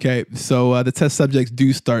 Okay, so the test subjects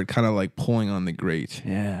do start kind of like pulling on the grate.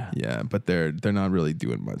 Yeah. Yeah, but they're not really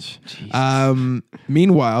doing much. Jesus.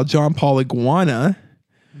 Meanwhile, John Paul Iguana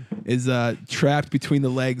is trapped between the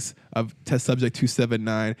legs of test subject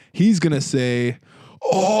 279. He's gonna say,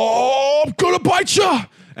 "Oh, I'm gonna bite ya!"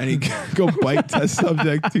 And he go bite test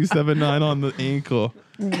subject 279 on the ankle.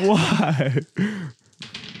 Why?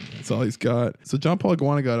 That's all he's got. So John Paul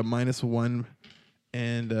Iguana got a -1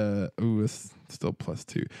 and it's still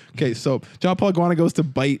 +2. Okay, so John Paul Iguana goes to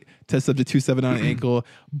bite test subject 279 on the ankle,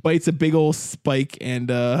 bites a big old spike and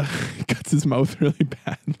cuts his mouth really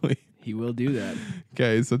badly. He will do that.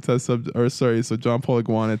 Okay, so so John Paul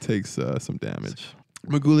Iguana takes some damage.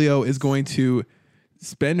 Magulio is going to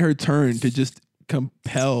spend her turn to just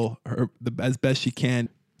compel her as best she can.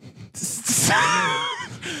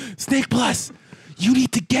 Snake Plus, you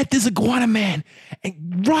need to get this iguana man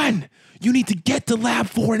and run. You need to get to Lab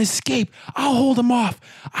 4 and escape. I'll hold him off.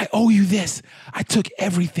 I owe you this. I took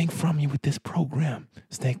everything from you with this program.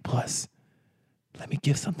 Snake Plus, let me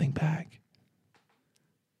give something back.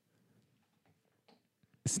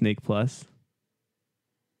 Snake Plus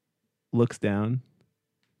looks down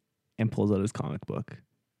and pulls out his comic book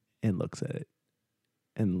and looks at it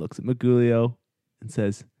and looks at Magulio and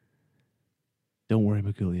says, "Don't worry,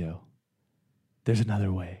 Magulio. There's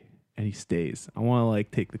another way." And he stays. I want to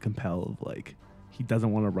like take the compel of like he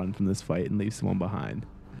doesn't want to run from this fight and leave someone behind.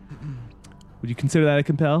 Would you consider that a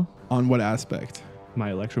compel? On what aspect?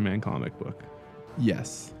 My Electroman comic book.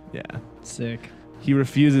 Yes. Yeah. Sick. He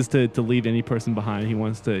refuses to leave any person behind. He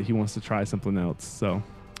wants to try something else. So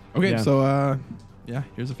Okay, yeah. so yeah,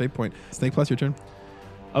 here's a fate point. Snake Plus, your turn.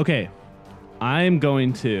 Okay, I'm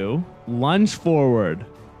going to lunge forward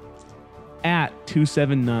at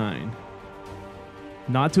 279.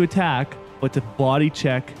 Not to attack, but to body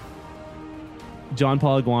check John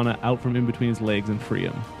Paul Iguana out from in between his legs and free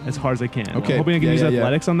him as hard as I can. Okay. I'm hoping I can Yeah, use yeah, yeah.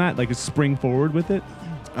 athletics on that, like a spring forward with it.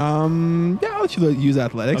 Yeah, I'll let you use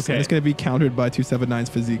athletics. Okay. And it's going to be countered by 279's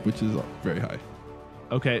physique, which is very high.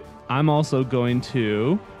 Okay, I'm also going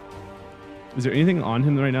to... Is there anything on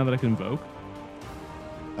him right now that I can invoke?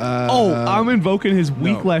 I'm invoking his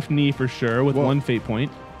weak no. left knee for sure with Well- 1 fate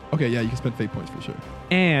point. Okay, yeah, you can spend fate points for sure.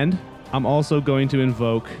 And I'm also going to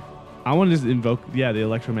invoke... I want to just invoke, the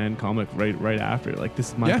Electroman comic right after. Like, this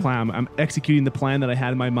is my Yeah. plan. I'm executing the plan that I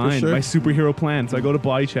had in my mind, sure. my superhero plan. So I go to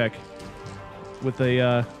body check with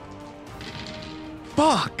a...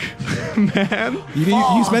 Fuck, man.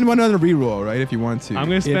 You spend one on a reroll, right? If you want to. I'm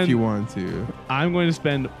gonna If spend- you want to. I'm going to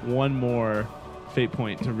spend 1 more fate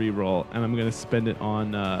point to reroll, and I'm going to spend it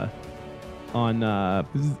on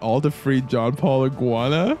This is all to free John Paul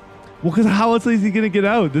Iguana. well, because how else is he going to get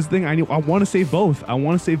out? This thing, I want to save both. I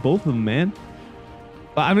want to save both of them, man.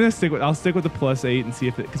 But I'm going to I'll stick with the +8 and see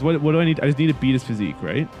if it, because what do I need? I just need to beat his physique,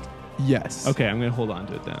 right? Yes. Okay, I'm going to hold on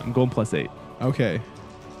to it then. I'm going +8. Okay.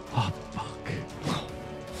 Oh, fuck.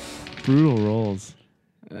 brutal rolls.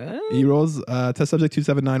 He rolls, test subject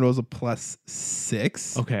 279 rolls a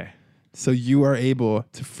 +6. Okay. So you are able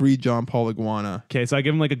to free John Paul Iguana. Okay, so I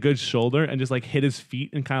give him like a good shoulder and just like hit his feet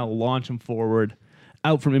and kind of launch him forward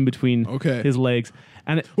out from in between his legs.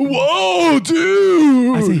 And Whoa,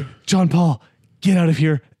 dude! I say, John Paul, get out of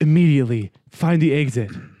here immediately. Find the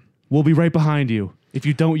exit. We'll be right behind you. If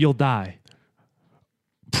you don't, you'll die.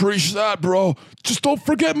 Preach that, bro. Just don't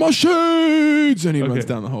forget my shades. And he runs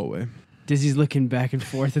down the hallway. Dizzy's looking back and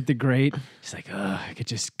forth at the grate. He's like, I could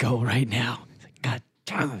just go right now. He's like, God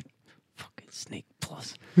damn it. Fucking Snake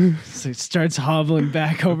Plus. So he starts hobbling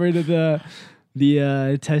back over to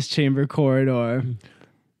the test chamber corridor.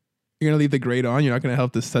 You're gonna leave the grate on. You're not gonna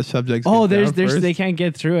help the test subjects. Oh, get down first? they can't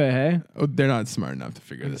get through it, hey? Oh, they're not smart enough to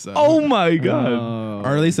figure this out. Oh my God.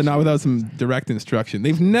 Or at least they're not without some direct instruction.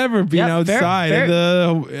 They've never been outside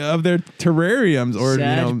of their terrariums or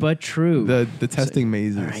Sad but true. the testing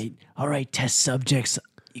mazes. All right, test subjects.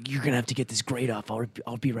 You're gonna have to get this grate off.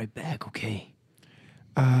 I'll be right back, okay?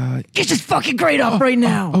 Get this fucking grate off right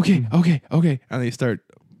now. Okay. And they start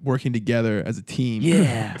working together as a team.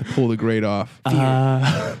 Yeah. To pull the grate off.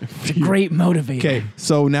 It's a great motivator. Okay,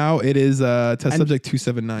 so now it is test subject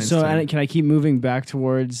 279. So can I keep moving back to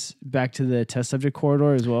the test subject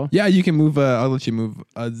corridor as well? Yeah, you can move. I'll let you move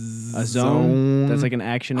a zone. That's like an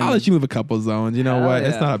action. I'll let you move a couple zones. You know Hell what? yeah.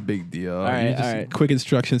 It's not a big deal. All right, You just all right. quick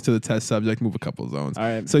instructions to the test subject. Move a couple zones. All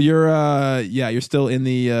right. So you're you're still in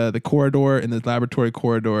the corridor, in the laboratory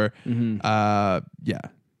corridor. Yeah.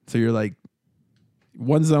 So you're like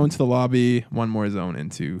one zone to the lobby, one more zone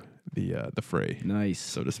into the fray. Nice.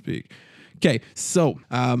 So to speak. Okay, so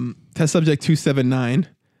test subject 279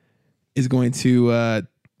 is going to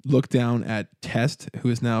look down at Test, who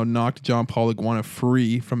has now knocked John Paul Iguana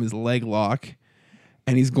free from his leg lock,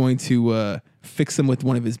 and he's going to fix him with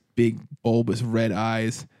one of his big bulbous red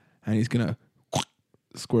eyes, and he's gonna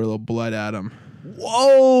squirt a little blood at him.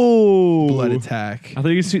 Whoa! Blood attack. I thought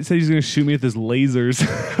you said he's going to shoot me with his lasers.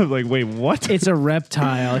 I was like, wait, what? It's a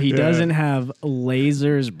reptile. He doesn't have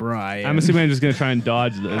lasers, Brian. I'm assuming I'm just going to try and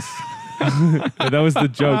dodge this. That was the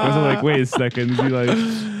joke. I was like, wait a second. Is he like...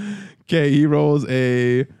 Okay, he rolls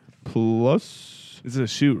a plus. This is a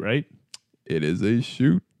shoot, right? It is a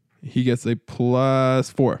shoot. He gets a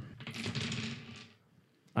 +4.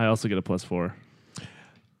 I also get a +4.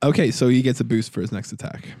 Okay, so he gets a boost for his next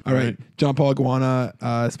attack. All right. John Paul Iguana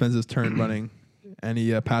spends his turn running, and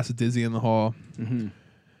he passes Dizzy in the hall.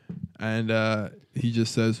 And he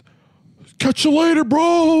just says, "Catch you later,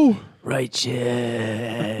 bro!"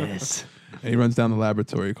 Righteous. And he runs down the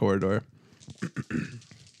laboratory corridor.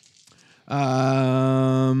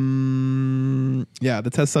 Yeah, the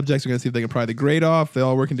test subjects are going to see if they can pry the grate off. They're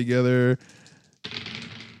all working together.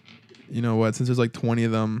 You know what? Since there's like 20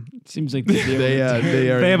 of them, Seems like they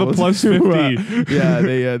have a +50.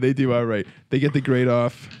 Yeah, they do all right. They get the grade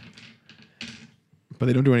off, but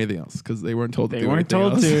they don't do anything else because they weren't told to. They do weren't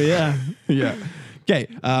anything told else. to. Yeah. Yeah. Okay.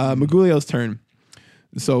 Magulio's turn.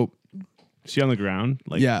 So Is she on the ground?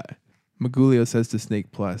 Like, yeah, Magulio says to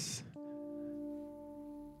Snake Plus,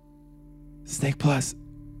 "Snake Plus,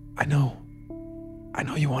 I know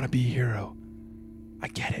you want to be a hero. I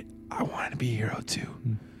get it. I wanted to be a hero too.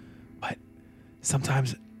 But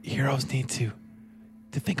sometimes heroes need to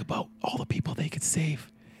think about all the people they could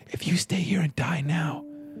save. If you stay here and die now,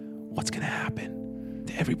 what's going to happen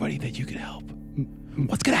to everybody that you could help?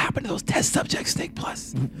 What's going to happen to those test subjects, Snake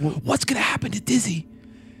Plus? What's going to happen to Dizzy?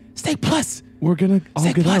 Snake Plus! we're going to all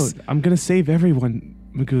Snake get Plus. out. I'm going to save everyone,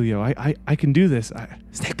 Magulio. I can do this.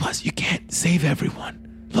 Snake Plus, you can't save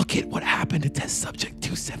everyone. Look at what happened to test subject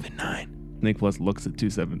 279. Snake Plus looks at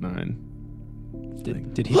 279.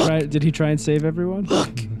 Did he try and save everyone?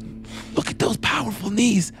 Look at those powerful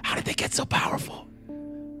knees. How did they get so powerful?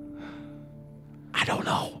 I don't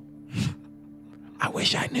know. I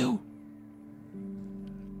wish I knew.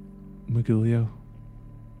 Magulio,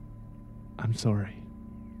 I'm sorry,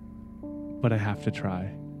 but I have to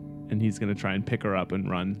try. And he's going to try and pick her up and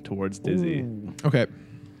run towards Dizzy. Okay.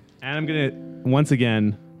 And I'm going to, once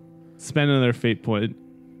again, spend another fate point.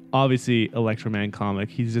 Obviously, Electroman comic.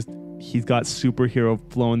 He's got superhero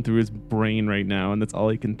flowing through his brain right now, and that's all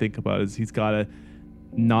he can think about is he's got to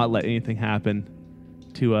not let anything happen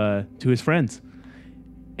to his friends.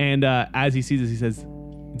 And as he sees this, he says,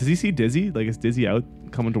 does he see Dizzy? Like, is Dizzy out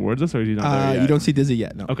coming towards us, or is he not there yet? You don't see Dizzy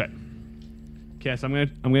yet, no. Okay. Okay, so I'm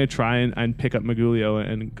gonna try and pick up Magulio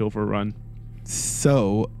and go for a run.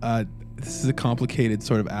 So, this is a complicated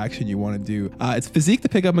sort of action you want to do. It's physique to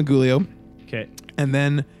pick up Magulio. Okay. And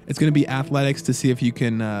then it's going to be athletics to see if you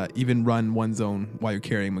can even run one zone while you're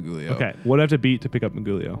carrying Magulio. Okay. What do I have to beat to pick up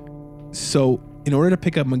Magulio? So in order to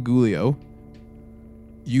pick up Magulio,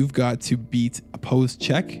 you've got to beat a pose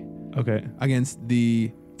check Okay. against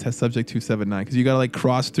the test subject 279 because you got to like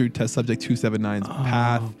cross through test subject 279's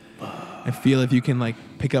path and feel if you can like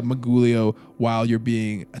pick up Magulio while you're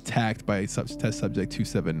being attacked by test subject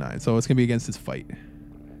 279. So it's gonna be against his fight.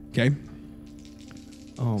 Okay.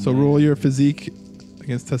 Oh, So man. roll your physique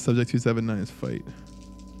against test subject 279's fight.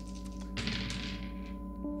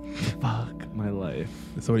 Fuck my life.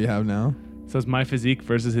 So what do you have now? So it's my physique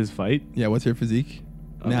versus his fight? Yeah. What's your physique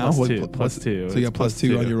now? Plus What- two. pl- Plus two. So you It's got plus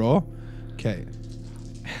two on your roll. Okay.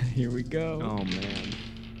 Here we go. Oh, man.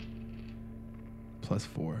 Plus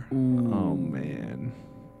 4. Oh, man.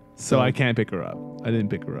 So I can't pick her up. I didn't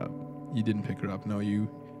pick her up. You didn't pick her up. No, you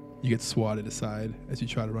get swatted aside as you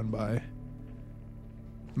try to run by.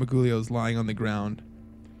 Magulio's lying on the ground.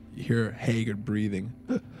 You hear Haggard breathing.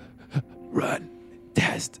 Run.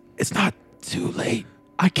 Test. It's not too late.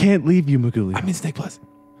 I can't leave you, Magulio. I'm in Snake Plus.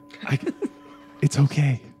 It's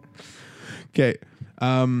okay. Okay.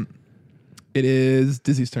 It is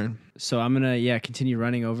Dizzy's turn. So I'm gonna continue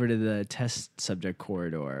running over to the test subject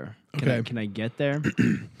corridor. Okay. Can I get there?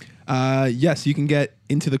 Yes, you can get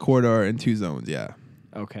into the corridor in 2 zones. Yeah.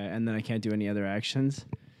 Okay, and then I can't do any other actions.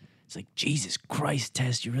 It's like, Jesus Christ,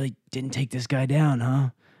 Test, you really didn't take this guy down, huh?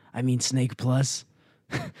 I mean, Snake Plus.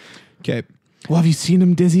 Okay. Well, have you seen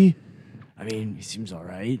him, Dizzy? I mean, he seems all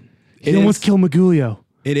right. He almost killed Magulio.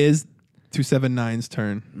 It is 279's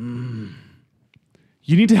turn.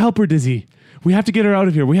 You need to help her, Dizzy. We have to get her out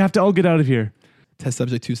of here. We have to all get out of here. Test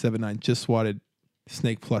subject 279 just swatted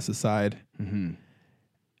Snake Plus aside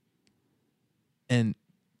and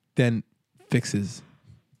then fixes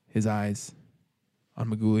his eyes on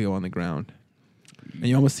Magulio on the ground. And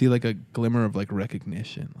you almost see like a glimmer of like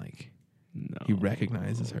recognition. Like he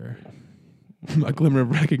recognizes her. A glimmer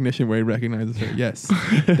of recognition where he recognizes her. Yes.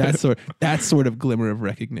 that sort of glimmer of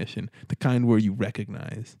recognition. The kind where you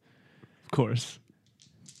recognize. Of course.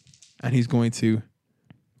 And he's going to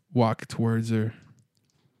walk towards her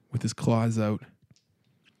with his claws out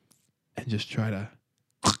and just try to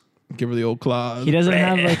give her the old claws. He doesn't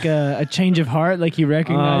have like a change of heart, like he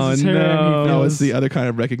recognizes her. And he no. No, it's feels- the other kind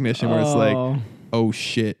of recognition where it's like, Oh. oh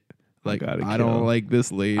shit. Like, gotta I kill. don't like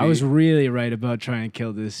this lady. I was really right about trying to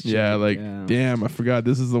kill this chick. yeah, like, Yeah. damn, I forgot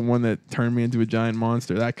this is the one that turned me into a giant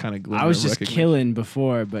monster. That kind of glimmer I was of just recognition. killing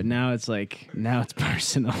before, but now it's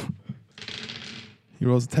personal. He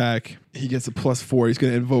rolls attack. He gets a +4. He's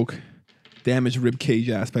going to invoke damage rib cage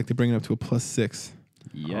aspect to bring it up to a +6.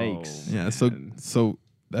 Yikes. Yeah, man. so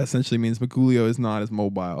that essentially means Magulio is not as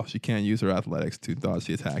mobile. She can't use her athletics to dodge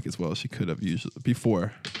the attack as well as she could have usually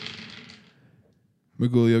before.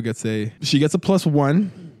 Magulio gets a +1,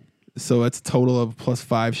 so that's a total of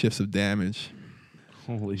 +5 shifts of damage.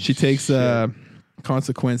 Holy She takes a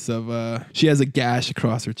consequence of she has a gash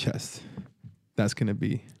across her chest. That's gonna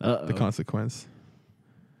be the consequence.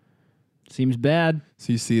 Seems bad.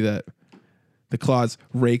 So you see that the claws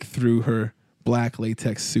rake through her black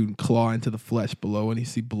latex suit and claw into the flesh below, and you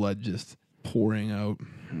see blood just pouring out.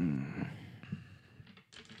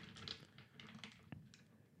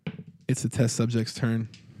 It's the test subject's turn.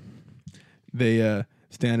 They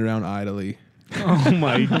stand around idly. Oh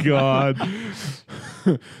my god.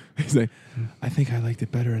 He's like, I think I liked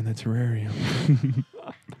it better in the terrarium.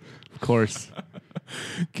 Of course.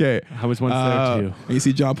 Okay. I was once there too. And you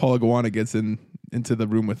see John Paul Iguana gets into the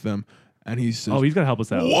room with them, and he says, Oh, he's gonna help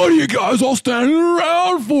us out. what are you guys all standing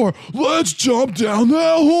around for? Let's jump down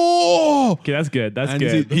that hole. Okay, that's good. That's And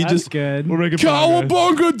good. he That's just, good. We're making progress.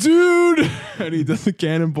 cowabunga, dude. And he does a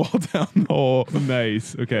cannonball down the hole.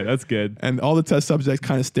 Nice. Okay, that's good. And all the test subjects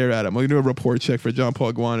kind of stare at him. We're going to do a report check for John Paul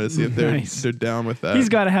Iguana to see if Nice. they're down with that. He's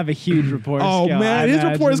got to have a huge report Oh, skill, man. I His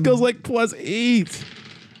report imagine. skills like +8.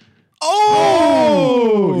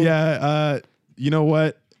 Oh! Yeah. You know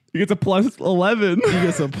what? He gets a +11. He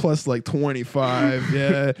gets a plus like 25.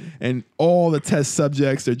 Yeah. And all the test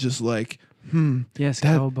subjects are just like, Yes,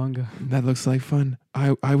 That- cowabunga. that looks like fun.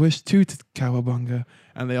 I wish too to cowabunga.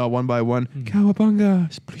 And they all one by one,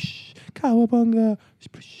 cowabunga, splish, cowabunga,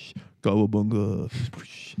 splish, cowabunga,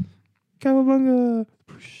 splish, cowabunga,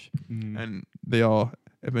 splish. And they all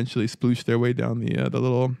eventually sploosh their way down the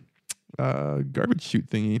little garbage chute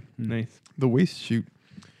thingy, Nice. the waste chute.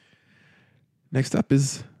 Next up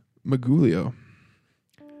is Magulio.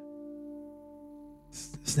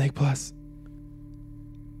 Snake Plus.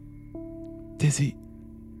 Dizzy,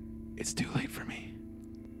 it's too late for me.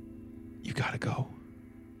 You gotta go.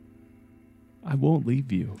 I won't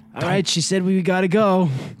leave you. All right, she said we got to go.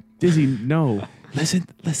 Dizzy, no. Listen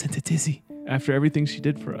to Dizzy. After everything she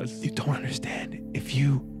did for us. You don't understand. If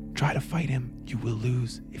you try to fight him, you will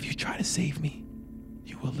lose. If you try to save me,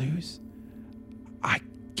 will lose. I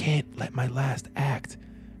can't let my last act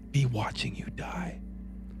be watching you die.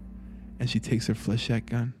 And she takes her flechette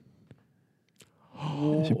gun.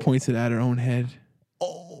 And she points it at her own head.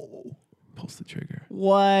 Oh. Pulls the trigger.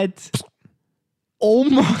 What? Oh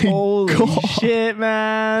my Holy god. shit,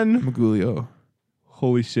 man. Magulio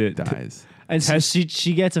Holy shit. dies. And so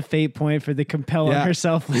she gets a fate point for the compelling her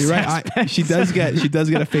selfless You're right. aspect. She does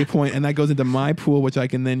get a fate point, and that goes into my pool, which I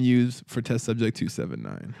can then use for test subject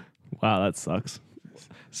 279. Wow, that sucks.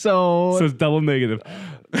 So So it's double negative.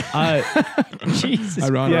 Jesus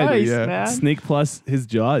Ironically, Christ, yeah. man. Snake Plus, his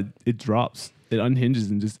jaw, it drops. It unhinges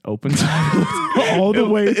and just opens All the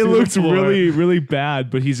way It to the looks floor. really, really bad,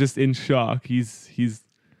 but he's just in shock.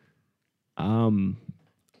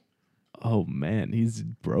 Oh man, he's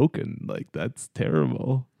broken. Like, that's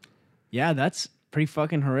terrible. Yeah, that's pretty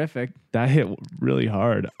fucking horrific. That hit really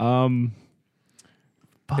hard.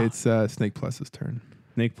 It's Snake Plus's turn.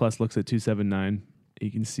 Snake Plus looks at 279.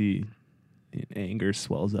 You can see anger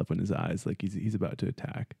swells up in his eyes, like he's about to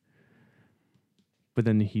attack. But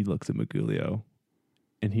then he looks at Magulio,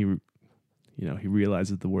 and he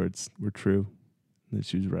realizes the words were true, that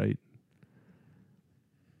she was right.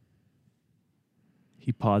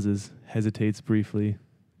 He pauses, hesitates briefly,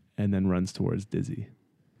 and then runs towards Dizzy.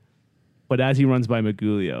 But as he runs by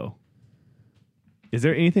Magulio, is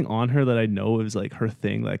there anything on her that I know is like her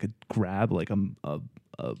thing that I could grab, like a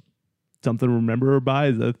something to remember her by?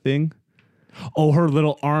 Is that a thing? Oh, her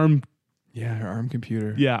little arm. Yeah, her arm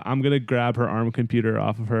computer. Yeah, I'm gonna grab her arm computer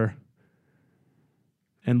off of her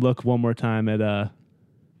and look one more time at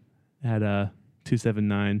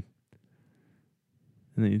 279, and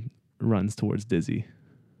then he runs towards Dizzy.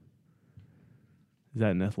 Is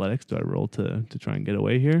that in athletics? Do I roll to try and get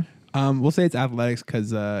away here? We'll say it's athletics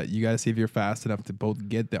because you got to see if you're fast enough to both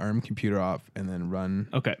get the arm computer off and then run.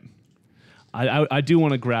 Okay. I do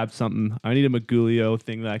want to grab something. I need a Magulio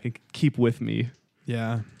thing that I can keep with me.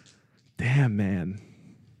 Yeah. Damn, man.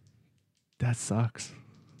 That sucks.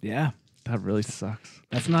 Yeah, That really sucks.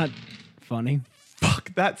 that's not funny.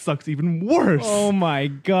 Fuck, that sucks even worse. Oh my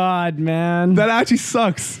god, man. That actually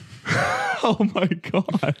sucks. Oh my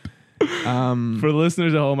god. For the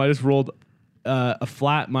listeners at home, I just rolled a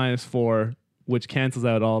flat -4, which cancels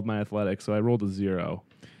out all of my athletics. So I rolled a 0.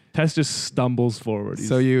 Tess just stumbles forward.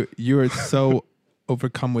 So you are so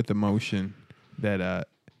overcome with emotion that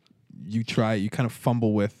you kind of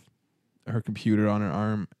fumble with her computer on her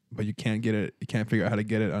arm, but you can't get it. You can't figure out how to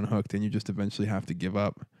get it unhooked, and you just eventually have to give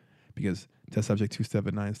up because test subject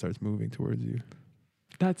 279 starts moving towards you.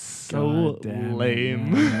 That's so God damn it,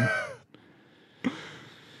 lame. man.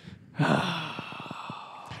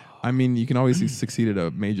 I mean, you can always succeed at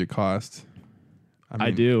a major cost. I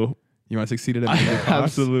mean, do. You want to succeed at a I major cost?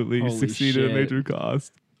 absolutely Holy succeed at a shit. major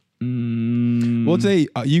cost. We'll say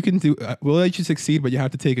you can do. We'll let you succeed, but you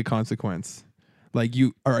have to take a consequence. Like,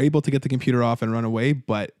 you are able to get the computer off and run away,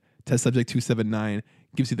 but test subject 279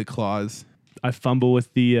 gives you the clause. I fumble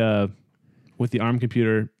with the arm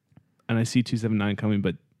computer, and I see 279 coming,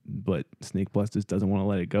 but Snake Plus just doesn't want to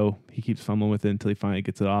let it go. He keeps fumbling with it until he finally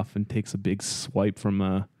gets it off and takes a big swipe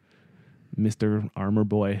from Mr. Armor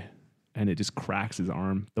Boy, and it just cracks his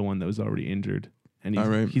arm, the one that was already injured. And All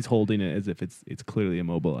right. he's holding it as if it's clearly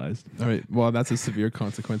immobilized. All right. Well, that's a severe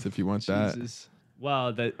consequence if you want that. Jesus. Wow.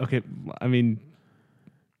 Okay. I mean,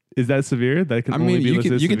 is that severe? That can I only mean, be you listed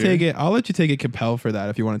can as severe? take it. I'll let you take a compel for that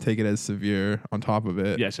if you want to take it as severe on top of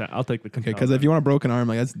it. Yeah, sure. I'll take the Okay. compel. Because if you want a broken arm,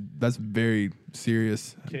 like that's very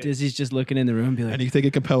serious. Okay. Dizzy's just looking in the room and be like, And you can take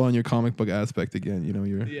a compel on your comic book aspect again. You know,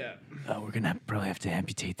 you're. Yeah. oh, we're gonna probably have to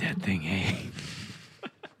amputate that thing, eh?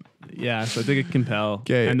 Yeah, so I take a compel.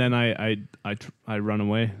 'Kay. And then I run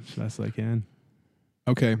away as fast as I can.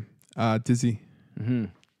 Okay. Dizzy.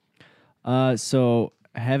 So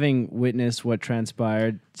having witnessed what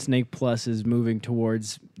transpired, Snake Plus is moving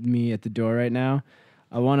towards me at the door right now.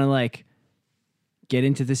 I want to get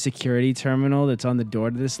into the security terminal that's on the door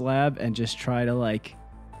to this lab and just try to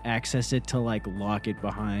access it to lock it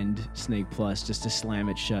behind Snake Plus, just to slam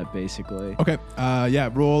it shut, basically. Okay. Yeah.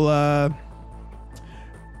 Roll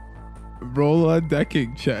a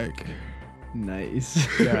decking check. Nice.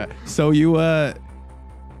 Yeah. So you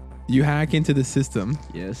hack into the system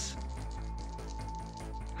Yes.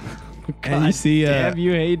 and you see Damn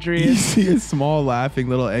you, you Adrian. see a small laughing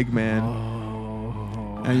little Eggman.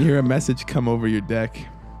 Oh. And you hear a message come over your deck.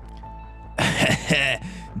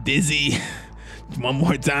 Dizzy, one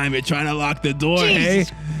more time. You're trying to lock the door, hey?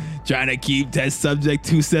 Trying to keep test subject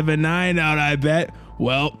 279 out, I bet.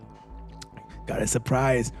 Well, got a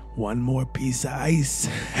surprise. One more piece of ice.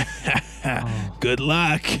 Good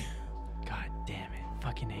luck. God damn it.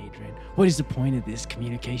 Fucking Hadrian. What is the point of this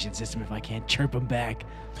communication system if I can't chirp him back?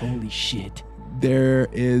 Holy shit. There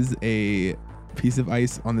is a piece of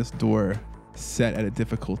ice on this door set at a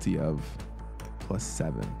difficulty of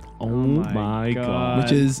 +7, Oh my my God. god.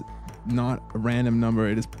 which is not a random number.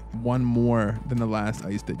 It is one more than the last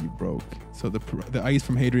ice that you broke. So the ice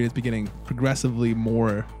from Hadrian is getting progressively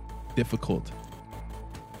more difficult.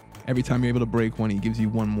 Every time you're able to break one, he gives you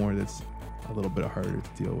one more that's a little bit harder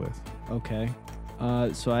to deal with. Okay.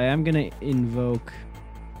 So I am going to invoke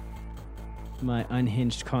my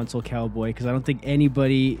unhinged console cowboy because I don't think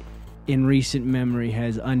anybody in recent memory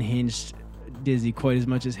has unhinged Dizzy quite as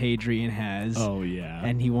much as Hadrian has. Oh yeah.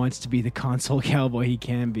 And he wants to be the console cowboy he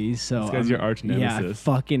can be. So This guy's your arch Yeah, I nemesis.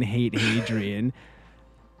 fucking hate Hadrian.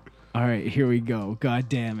 All right, here we go. God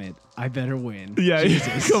damn it. I better win. yeah,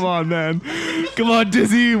 Jesus. come on, man. Come on,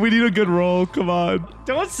 Dizzy. We need a good roll. Come on.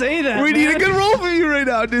 Don't say that. We need a man. good roll for you right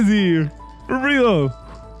now, Dizzy. For real.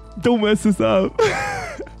 Don't mess this up.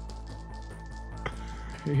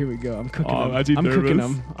 Here we go. I'm cooking Oh, them. I'm actually I'm nervous. cooking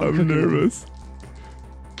them. I'm nervous.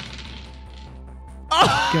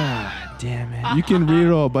 God damn it. You can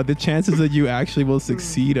reroll, but the chances that you actually will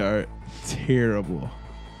succeed are terrible.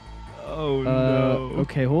 Oh no.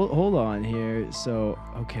 Okay, hold on here. So,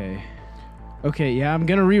 okay, yeah, I'm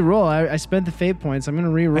gonna re-roll. I spent the fate points. I'm gonna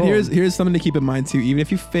re-roll. And here's something to keep in mind too. Even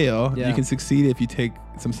if you fail, Yeah. you can succeed if you take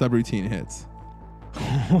some subroutine hits.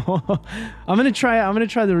 I'm gonna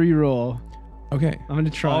try the re-roll. Okay, I'm gonna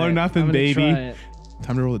try. All or it. nothing, I'm gonna baby. try it.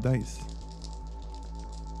 time to roll the dice.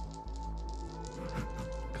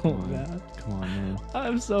 Oh, man. Come on, man.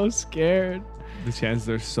 I'm so scared. The chances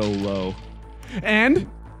are so low. And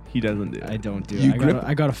he doesn't do it. I don't do You it. grip-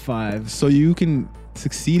 I got a 5. So you can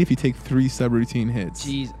succeed if you take 3 subroutine hits.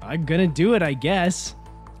 Jeez, I'm gonna do it, I guess.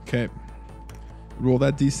 Okay. Roll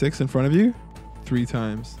that d6 in front of you 3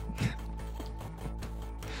 times.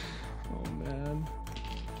 Oh man,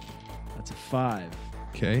 that's a 5,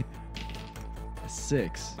 Okay. a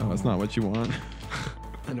 6, Oh, that's not what you want.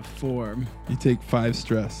 and a 4. You take 5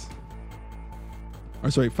 stress.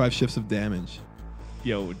 Or sorry, 5 shifts of damage.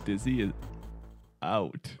 Yo, Dizzy is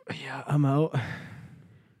out. Yeah, I'm out.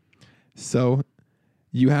 So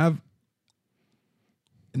you have,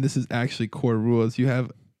 and this is actually core rules, you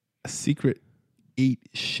have a secret 8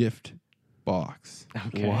 shift box.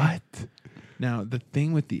 Okay. What? Now, the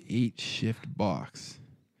thing with the 8 shift box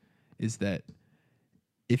is that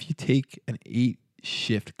if you take an 8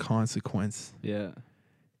 shift consequence, Yeah.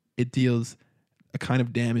 it deals a kind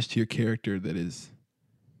of damage to your character that is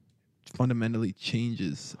fundamentally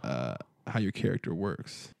changes how your character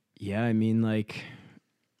works. Yeah, I mean, like,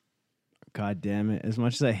 God damn it. As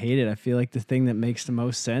much as I hate it, I feel like the thing that makes the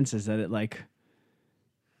most sense is that it, like,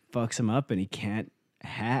 fucks him up and he can't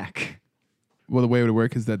hack. Well, the way it would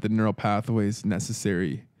work is that the neural pathways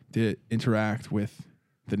necessary to interact with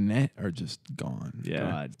the net are just gone. Yeah.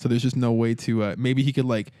 God. So there's just no way to, maybe he could,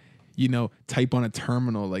 like, type on a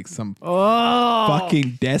terminal like some Oh!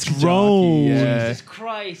 fucking desk Drone. jockey. Yeah. Jesus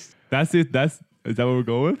Christ. That's it. Is that what we're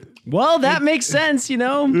going with? Well, that makes sense, you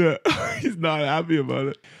know? Yeah. He's not happy about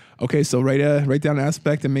it. Okay, so write down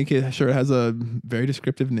aspect and make it sure it has a very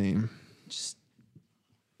descriptive name. Just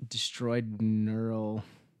destroyed neural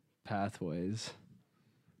pathways.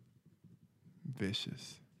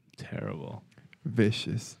 Vicious. Terrible.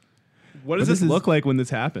 Vicious. What does But this this is- look like when this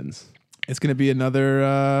happens? It's going to be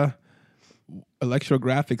another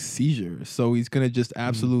electrographic seizure. So he's going to just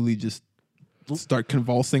absolutely just start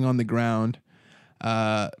convulsing on the ground.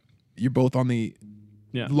 You're both on the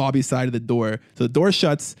Yeah. lobby side of the door. So the door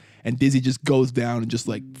shuts and Dizzy just goes down and just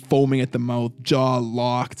like foaming at the mouth, jaw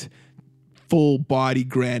locked, full body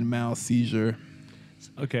grand mal seizure.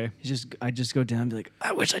 Okay. I just go down and be like,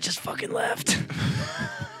 I wish I just fucking left.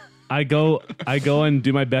 I go and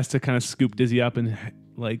do my best to kind of scoop Dizzy up and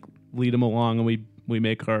like lead him along, and we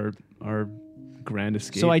make our grand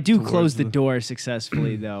escape. So I do towards close the door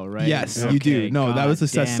successfully, though, right? Yes, you do. No, that was a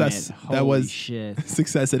damn success. it. That Holy was shit.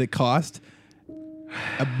 success at a cost,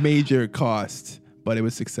 a major cost, but it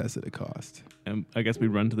was success at a cost. And I guess we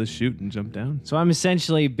run to the chute and jump down. So I'm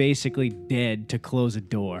essentially basically dead to close a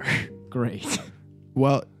door. Great.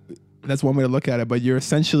 Well, that's one way to look at it, but you're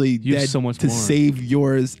essentially You have dead so much to more. save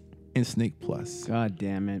yours in Snake Plus. God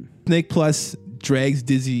damn it. Snake Plus drags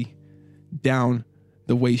Dizzy down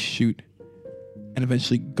the waste chute and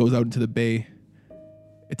eventually goes out into the bay.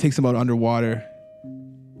 It takes him out underwater,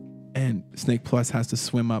 and Snake Plus has to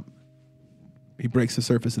swim up. He breaks the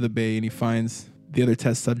surface of the bay and he finds the other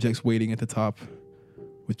test subjects waiting at the top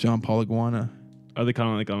with John Paul Iguana. Are they kind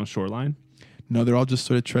of like on a shoreline? No, they're all just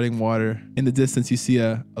sort of treading water. In the distance, you see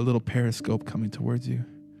a little periscope coming towards you.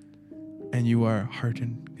 And you are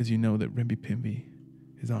heartened because you know that Rimby Pimby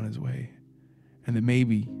is on his way. And that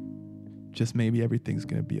maybe, just maybe, everything's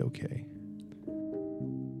going to be okay.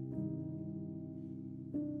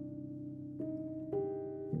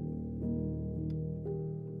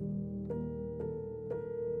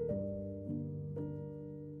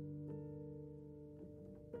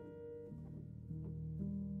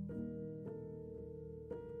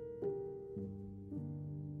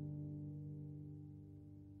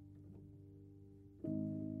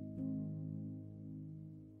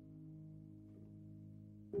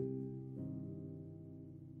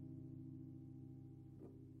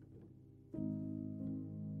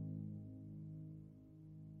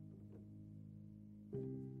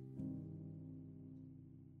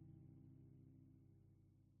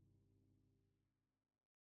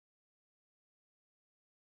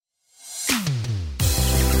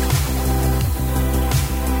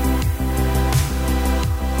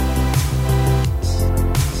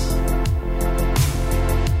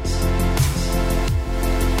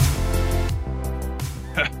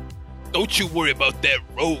 Don't you worry about that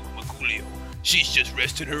rogue, Magulio. She's just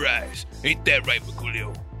resting her eyes. Ain't that right,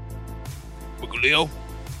 Magulio? Magulio?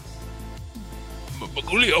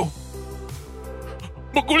 Magulio?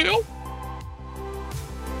 Magulio?